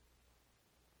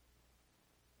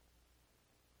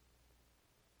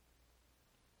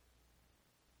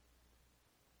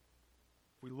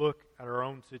 If we look at our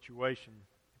own situation,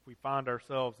 if we find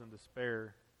ourselves in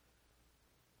despair,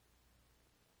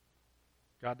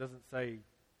 God doesn't say,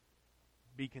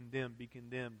 be condemned,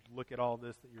 look at all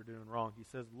this that you're doing wrong. He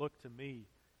says, look to me,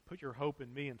 put your hope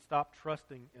in me, and stop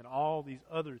trusting in all these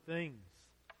other things.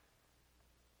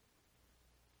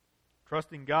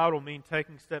 Trusting God will mean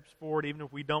taking steps forward even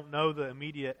if we don't know the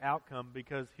immediate outcome,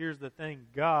 because here's the thing: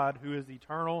 God, who is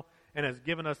eternal and has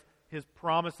given us His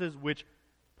promises which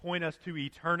point us to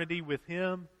eternity with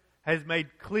Him, has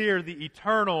made clear the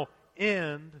eternal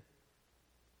end,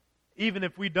 even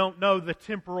if we don't know the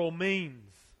temporal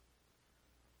means.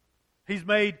 He's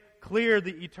made clear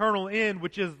the eternal end,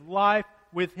 which is life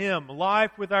with Him,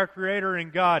 life with our Creator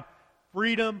and God,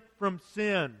 freedom from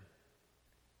sin,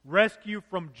 rescue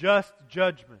from just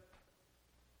judgment.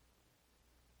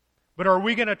 But are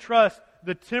we going to trust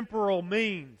the temporal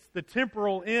means, the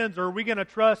temporal ends, or are we going to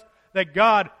trust that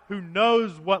God, who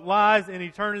knows what lies in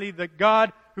eternity, that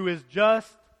God who is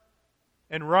just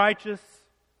and righteous,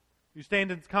 who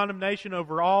stands in condemnation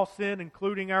over all sin,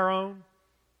 including our own?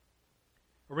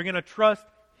 Are we going to trust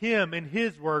Him and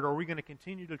His Word, or are we going to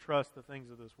continue to trust the things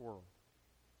of this world?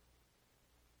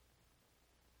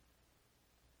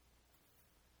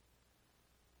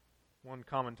 One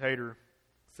commentator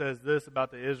says this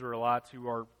about the Israelites who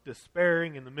are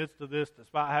despairing in the midst of this,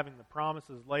 despite having the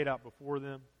promises laid out before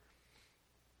them.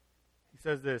 He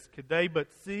says this: could they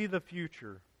but see the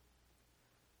future,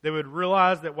 they would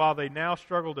realize that while they now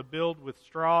struggle to build with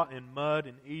straw and mud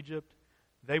in Egypt,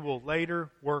 they will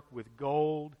later work with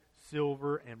gold,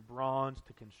 silver, and bronze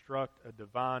to construct a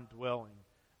divine dwelling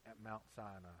at Mount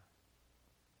Sinai.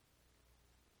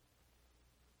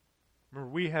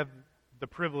 Remember, we have the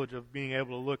privilege of being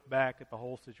able to look back at the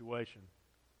whole situation.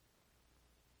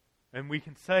 And we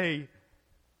can say,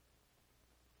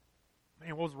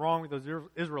 man, what was wrong with those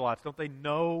Israelites? Don't they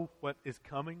know what is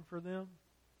coming for them?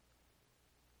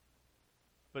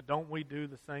 But don't we do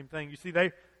the same thing? You see,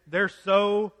 they're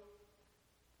so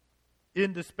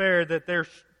in despair that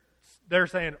they're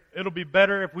saying, it'll be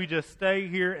better if we just stay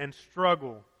here and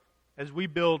struggle as we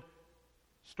build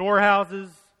storehouses,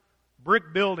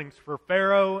 brick buildings for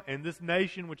Pharaoh and this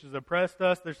nation which has oppressed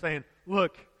us. They're saying,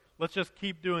 look, let's just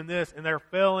keep doing this. And they're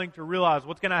failing to realize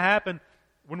what's going to happen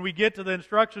when we get to the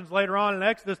instructions later on in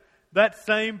Exodus. That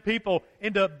same people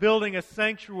end up building a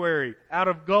sanctuary out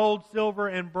of gold, silver,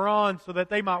 and bronze so that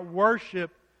they might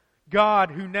worship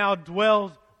God who now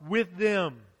dwells with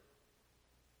them.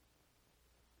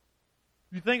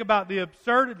 You think about the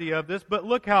absurdity of this, but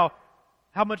look how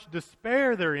much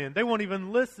despair they're in. They won't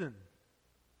even listen.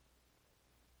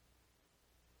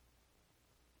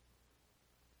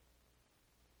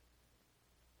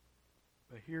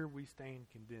 But here we stand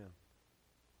condemned.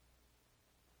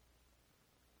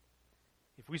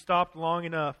 If we stopped long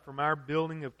enough from our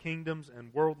building of kingdoms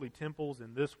and worldly temples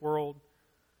in this world,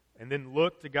 and then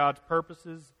looked to God's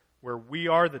purposes, where we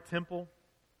are the temple,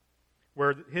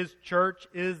 where His church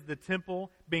is the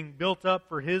temple being built up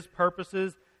for His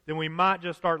purposes, then we might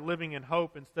just start living in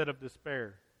hope instead of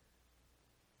despair.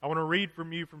 I want to read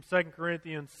from you from 2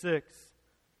 Corinthians 6,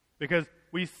 because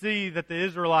we see that the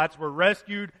Israelites were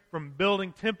rescued from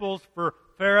building temples for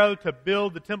Pharaoh to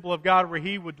build the temple of God where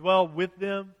He would dwell with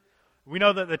them. We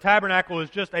know that the tabernacle is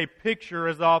just a picture,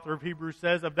 as the author of Hebrews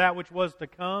says, of that which was to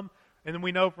come. And then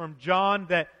we know from John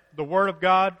that the Word of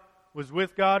God was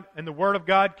with God, and the Word of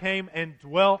God came and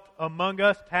dwelt among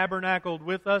us, tabernacled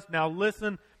with us. Now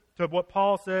listen to what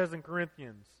Paul says in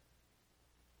Corinthians.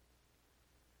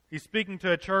 He's speaking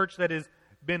to a church that has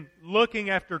been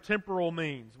looking after temporal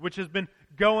means, which has been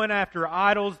going after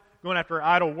idols, going after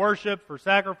idol worship for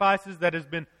sacrifices, that has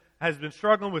been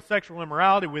struggling with sexual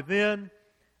immorality within.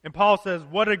 And Paul says,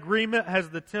 what agreement has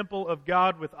the temple of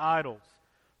God with idols?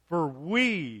 For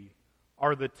we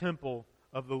are the temple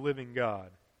of the living God.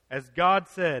 As God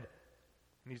said,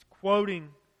 and he's quoting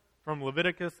from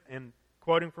Leviticus and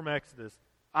quoting from Exodus,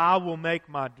 I will make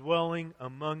my dwelling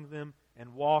among them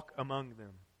and walk among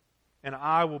them. And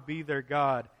I will be their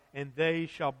God, and they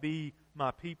shall be my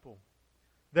people.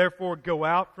 Therefore go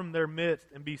out from their midst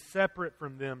and be separate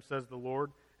from them, says the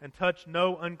Lord, and touch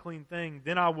no unclean thing.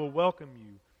 Then I will welcome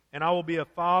you, and I will be a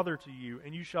father to you,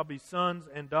 and you shall be sons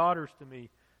and daughters to me,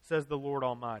 says the Lord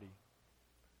Almighty.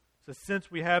 So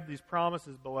since we have these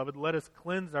promises, beloved, let us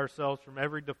cleanse ourselves from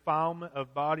every defilement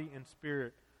of body and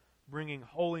spirit, bringing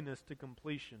holiness to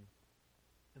completion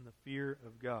in the fear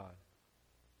of God.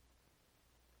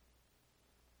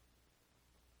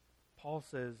 Paul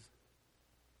says,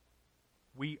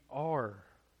 we are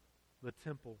the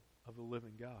temple of the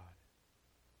living God.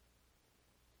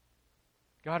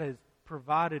 God has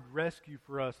provided rescue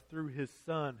for us through His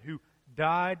Son, who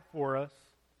died for us,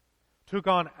 took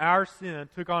on our sin,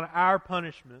 took on our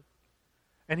punishment,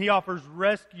 and He offers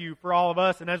rescue for all of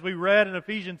us. And as we read in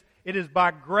Ephesians, it is by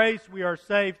grace we are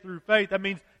saved through faith. That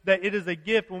means that it is a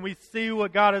gift. When we see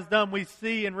what God has done, we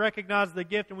see and recognize the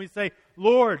gift, and we say,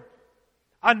 Lord,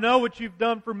 I know what You've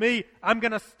done for me. I'm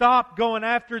going to stop going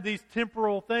after these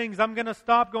temporal things. I'm going to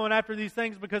stop going after these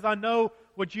things because I know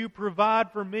what You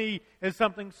provide for me is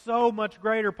something so much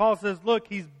greater. Paul says, look,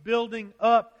 he's building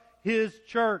up His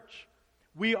church.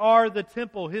 We are the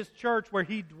temple, His church, where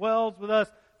He dwells with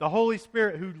us, the Holy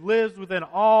Spirit who lives within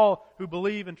all who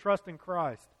believe and trust in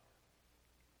Christ.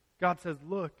 God says,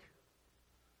 look,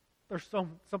 there's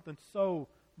something so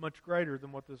much greater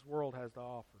than what this world has to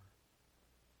offer.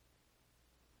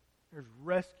 There's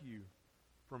rescue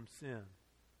from sin.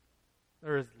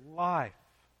 There is life.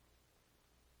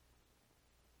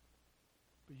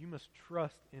 But you must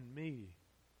trust in me.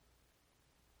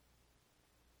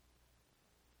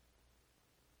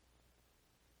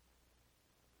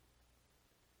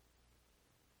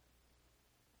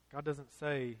 God doesn't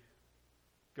say,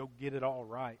 go get it all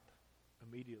right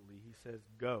immediately. He says,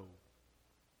 go.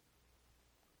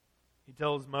 He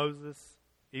tells Moses,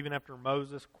 even after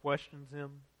Moses questions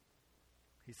him,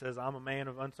 he says, I'm a man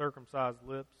of uncircumcised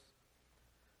lips.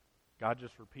 God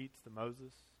just repeats to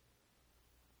Moses.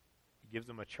 He gives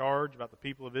him a charge about the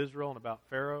people of Israel and about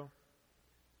Pharaoh.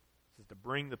 He says to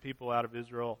bring the people out of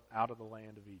Israel out of the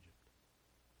land of Egypt.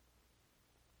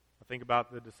 I think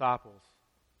about the disciples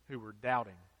who were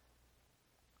doubting.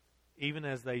 Even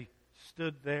as they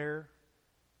stood there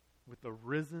with the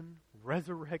risen,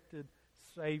 resurrected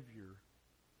Savior,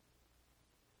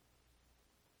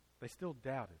 they still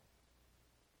doubted.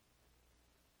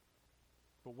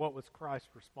 But what was Christ's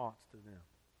response to them?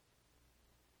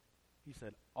 He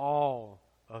said, all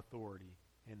authority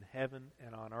in heaven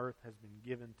and on earth has been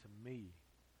given to me.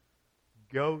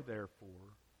 Go,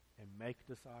 therefore, and make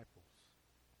disciples.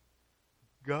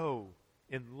 Go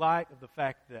in light of the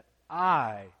fact that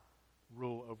I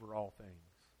rule over all things.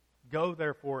 Go,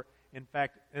 therefore,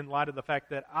 in light of the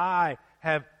fact that I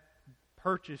have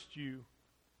purchased you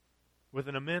with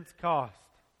an immense cost.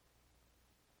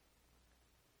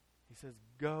 He says,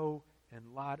 go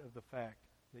in light of the fact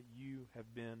that you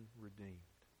have been redeemed.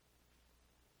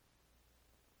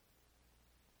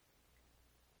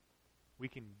 We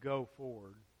can go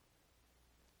forward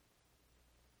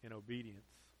in obedience,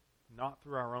 not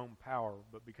through our own power,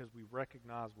 but because we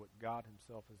recognize what God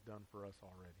Himself has done for us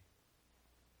already.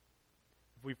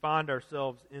 If we find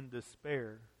ourselves in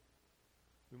despair,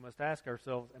 we must ask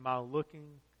ourselves, am I looking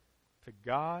to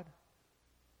God,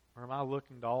 or am I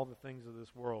looking to all the things of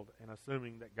this world and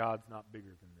assuming that God's not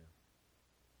bigger than them?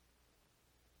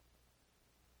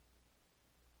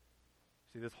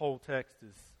 See, this whole text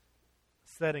is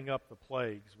setting up the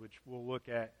plagues, which we'll look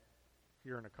at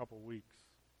here in a couple weeks.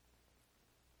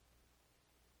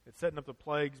 It's setting up the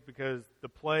plagues because the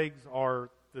plagues are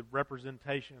the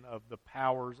representation of the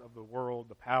powers of the world,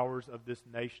 the powers of this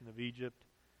nation of Egypt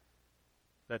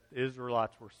that the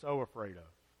Israelites were so afraid of.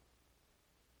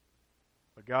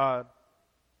 But God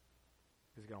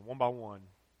is going to, one by one,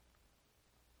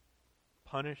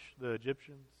 punish the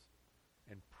Egyptians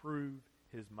and prove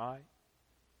His might.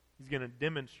 He's going to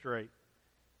demonstrate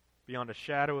beyond a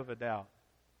shadow of a doubt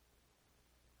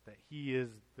that He is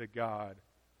the God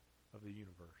of the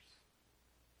universe.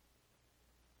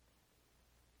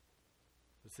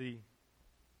 But see,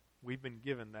 we've been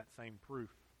given that same proof.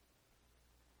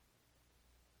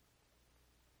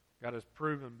 God has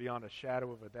proven beyond a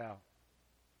shadow of a doubt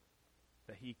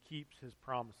that He keeps His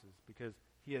promises, because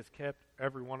He has kept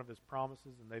every one of His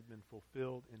promises, and they've been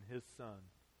fulfilled in His Son,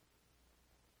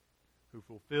 who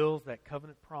fulfills that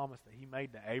covenant promise that He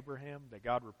made to Abraham, that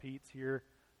God repeats here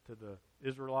to the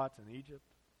Israelites in Egypt,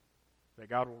 that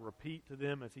God will repeat to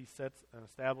them as He sets and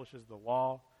establishes the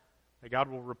law, that God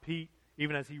will repeat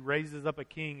even as He raises up a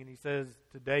king and He says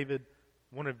to David,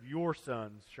 one of your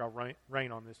sons shall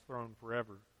reign on this throne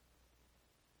forever.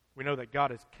 We know that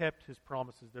God has kept His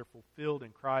promises. They're fulfilled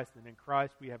in Christ, and in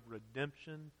Christ we have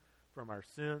redemption from our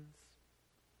sins.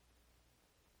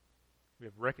 We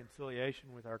have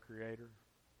reconciliation with our Creator.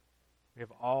 We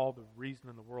have all the reason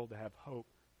in the world to have hope,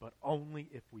 but only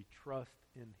if we trust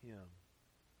in Him.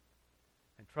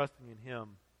 And trusting in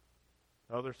Him,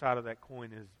 the other side of that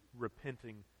coin is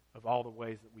repenting of all the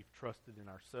ways that we've trusted in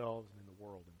ourselves and in the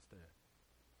world instead.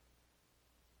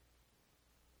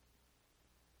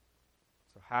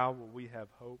 So how will we have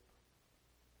hope?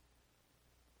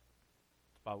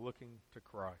 It's by looking to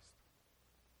Christ.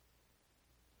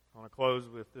 I want to close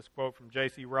with this quote from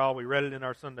J.C. Ryle. We read it in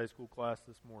our Sunday school class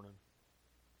this morning.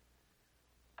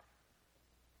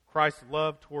 Christ's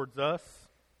love towards us,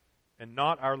 and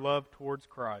not our love towards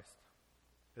Christ,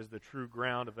 is the true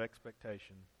ground of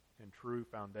expectation and true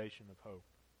foundation of hope.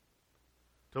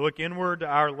 To look inward to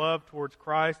our love towards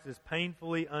Christ is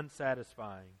painfully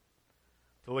unsatisfying.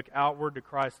 To look outward to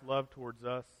Christ's love towards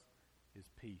us is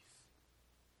peace.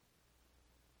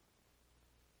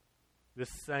 This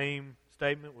same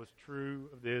statement was true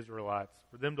of the Israelites.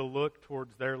 For them to look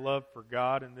towards their love for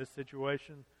God in this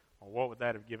situation, well, what would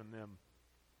that have given them?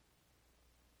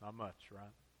 Not much, right?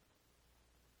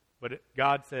 But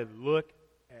God said, look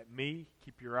at me,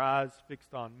 keep your eyes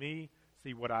fixed on me,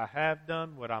 see what I have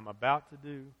done, what I'm about to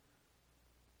do,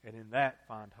 and in that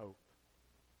find hope.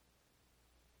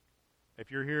 If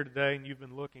you're here today and you've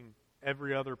been looking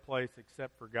every other place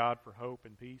except for God for hope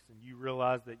and peace, and you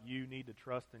realize that you need to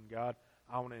trust in God,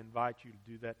 I want to invite you to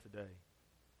do that today.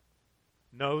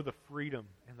 Know the freedom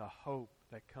and the hope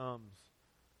that comes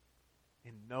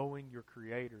in knowing your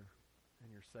Creator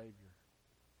and your Savior.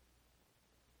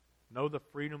 Know the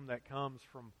freedom that comes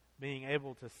from being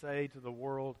able to say to the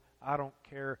world, I don't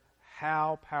care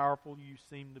how powerful you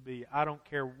seem to be. I don't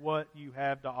care what you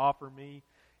have to offer me.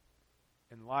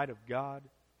 In light of God,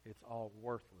 it's all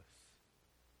worthless.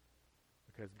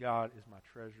 Because God is my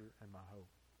treasure and my hope.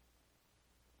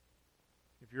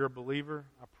 If you're a believer,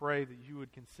 I pray that you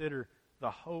would consider the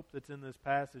hope that's in this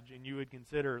passage, and you would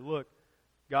consider, look,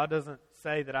 God doesn't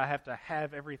say that I have to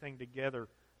have everything together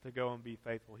to go and be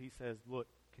faithful. He says, look,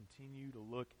 continue to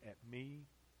look at me,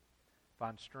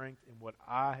 find strength in what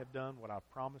I have done, what I've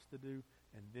promised to do,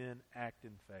 and then act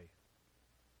in faith.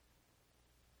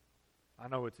 I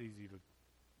know it's easy to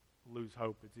lose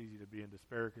hope. It's easy to be in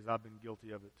despair because I've been guilty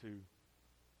of it too.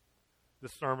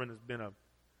 This sermon has been a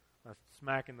a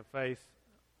smack in the face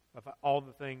of all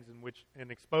the things in which,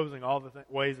 and exposing all the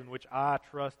ways in which I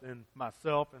trust in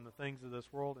myself and the things of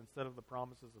this world instead of the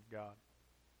promises of God.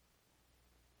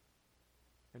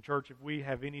 And church, if we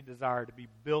have any desire to be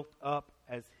built up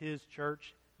as His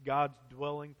church, God's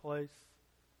dwelling place,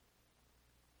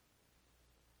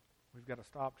 we've got to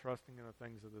stop trusting in the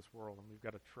things of this world, and we've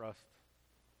got to trust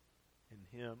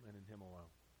in Him and in Him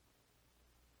alone.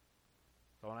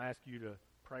 So I want to ask you to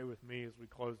pray with me as we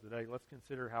close today. Let's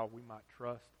consider how we might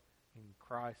trust in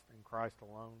Christ and Christ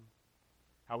alone,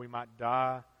 how we might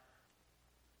die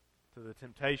to the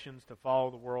temptations to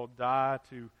follow the world, die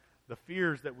to the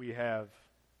fears that we have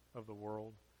of the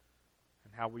world,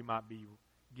 and how we might be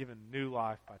given new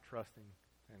life by trusting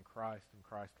in Christ and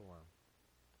Christ alone.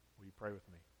 Will you pray with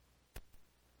me?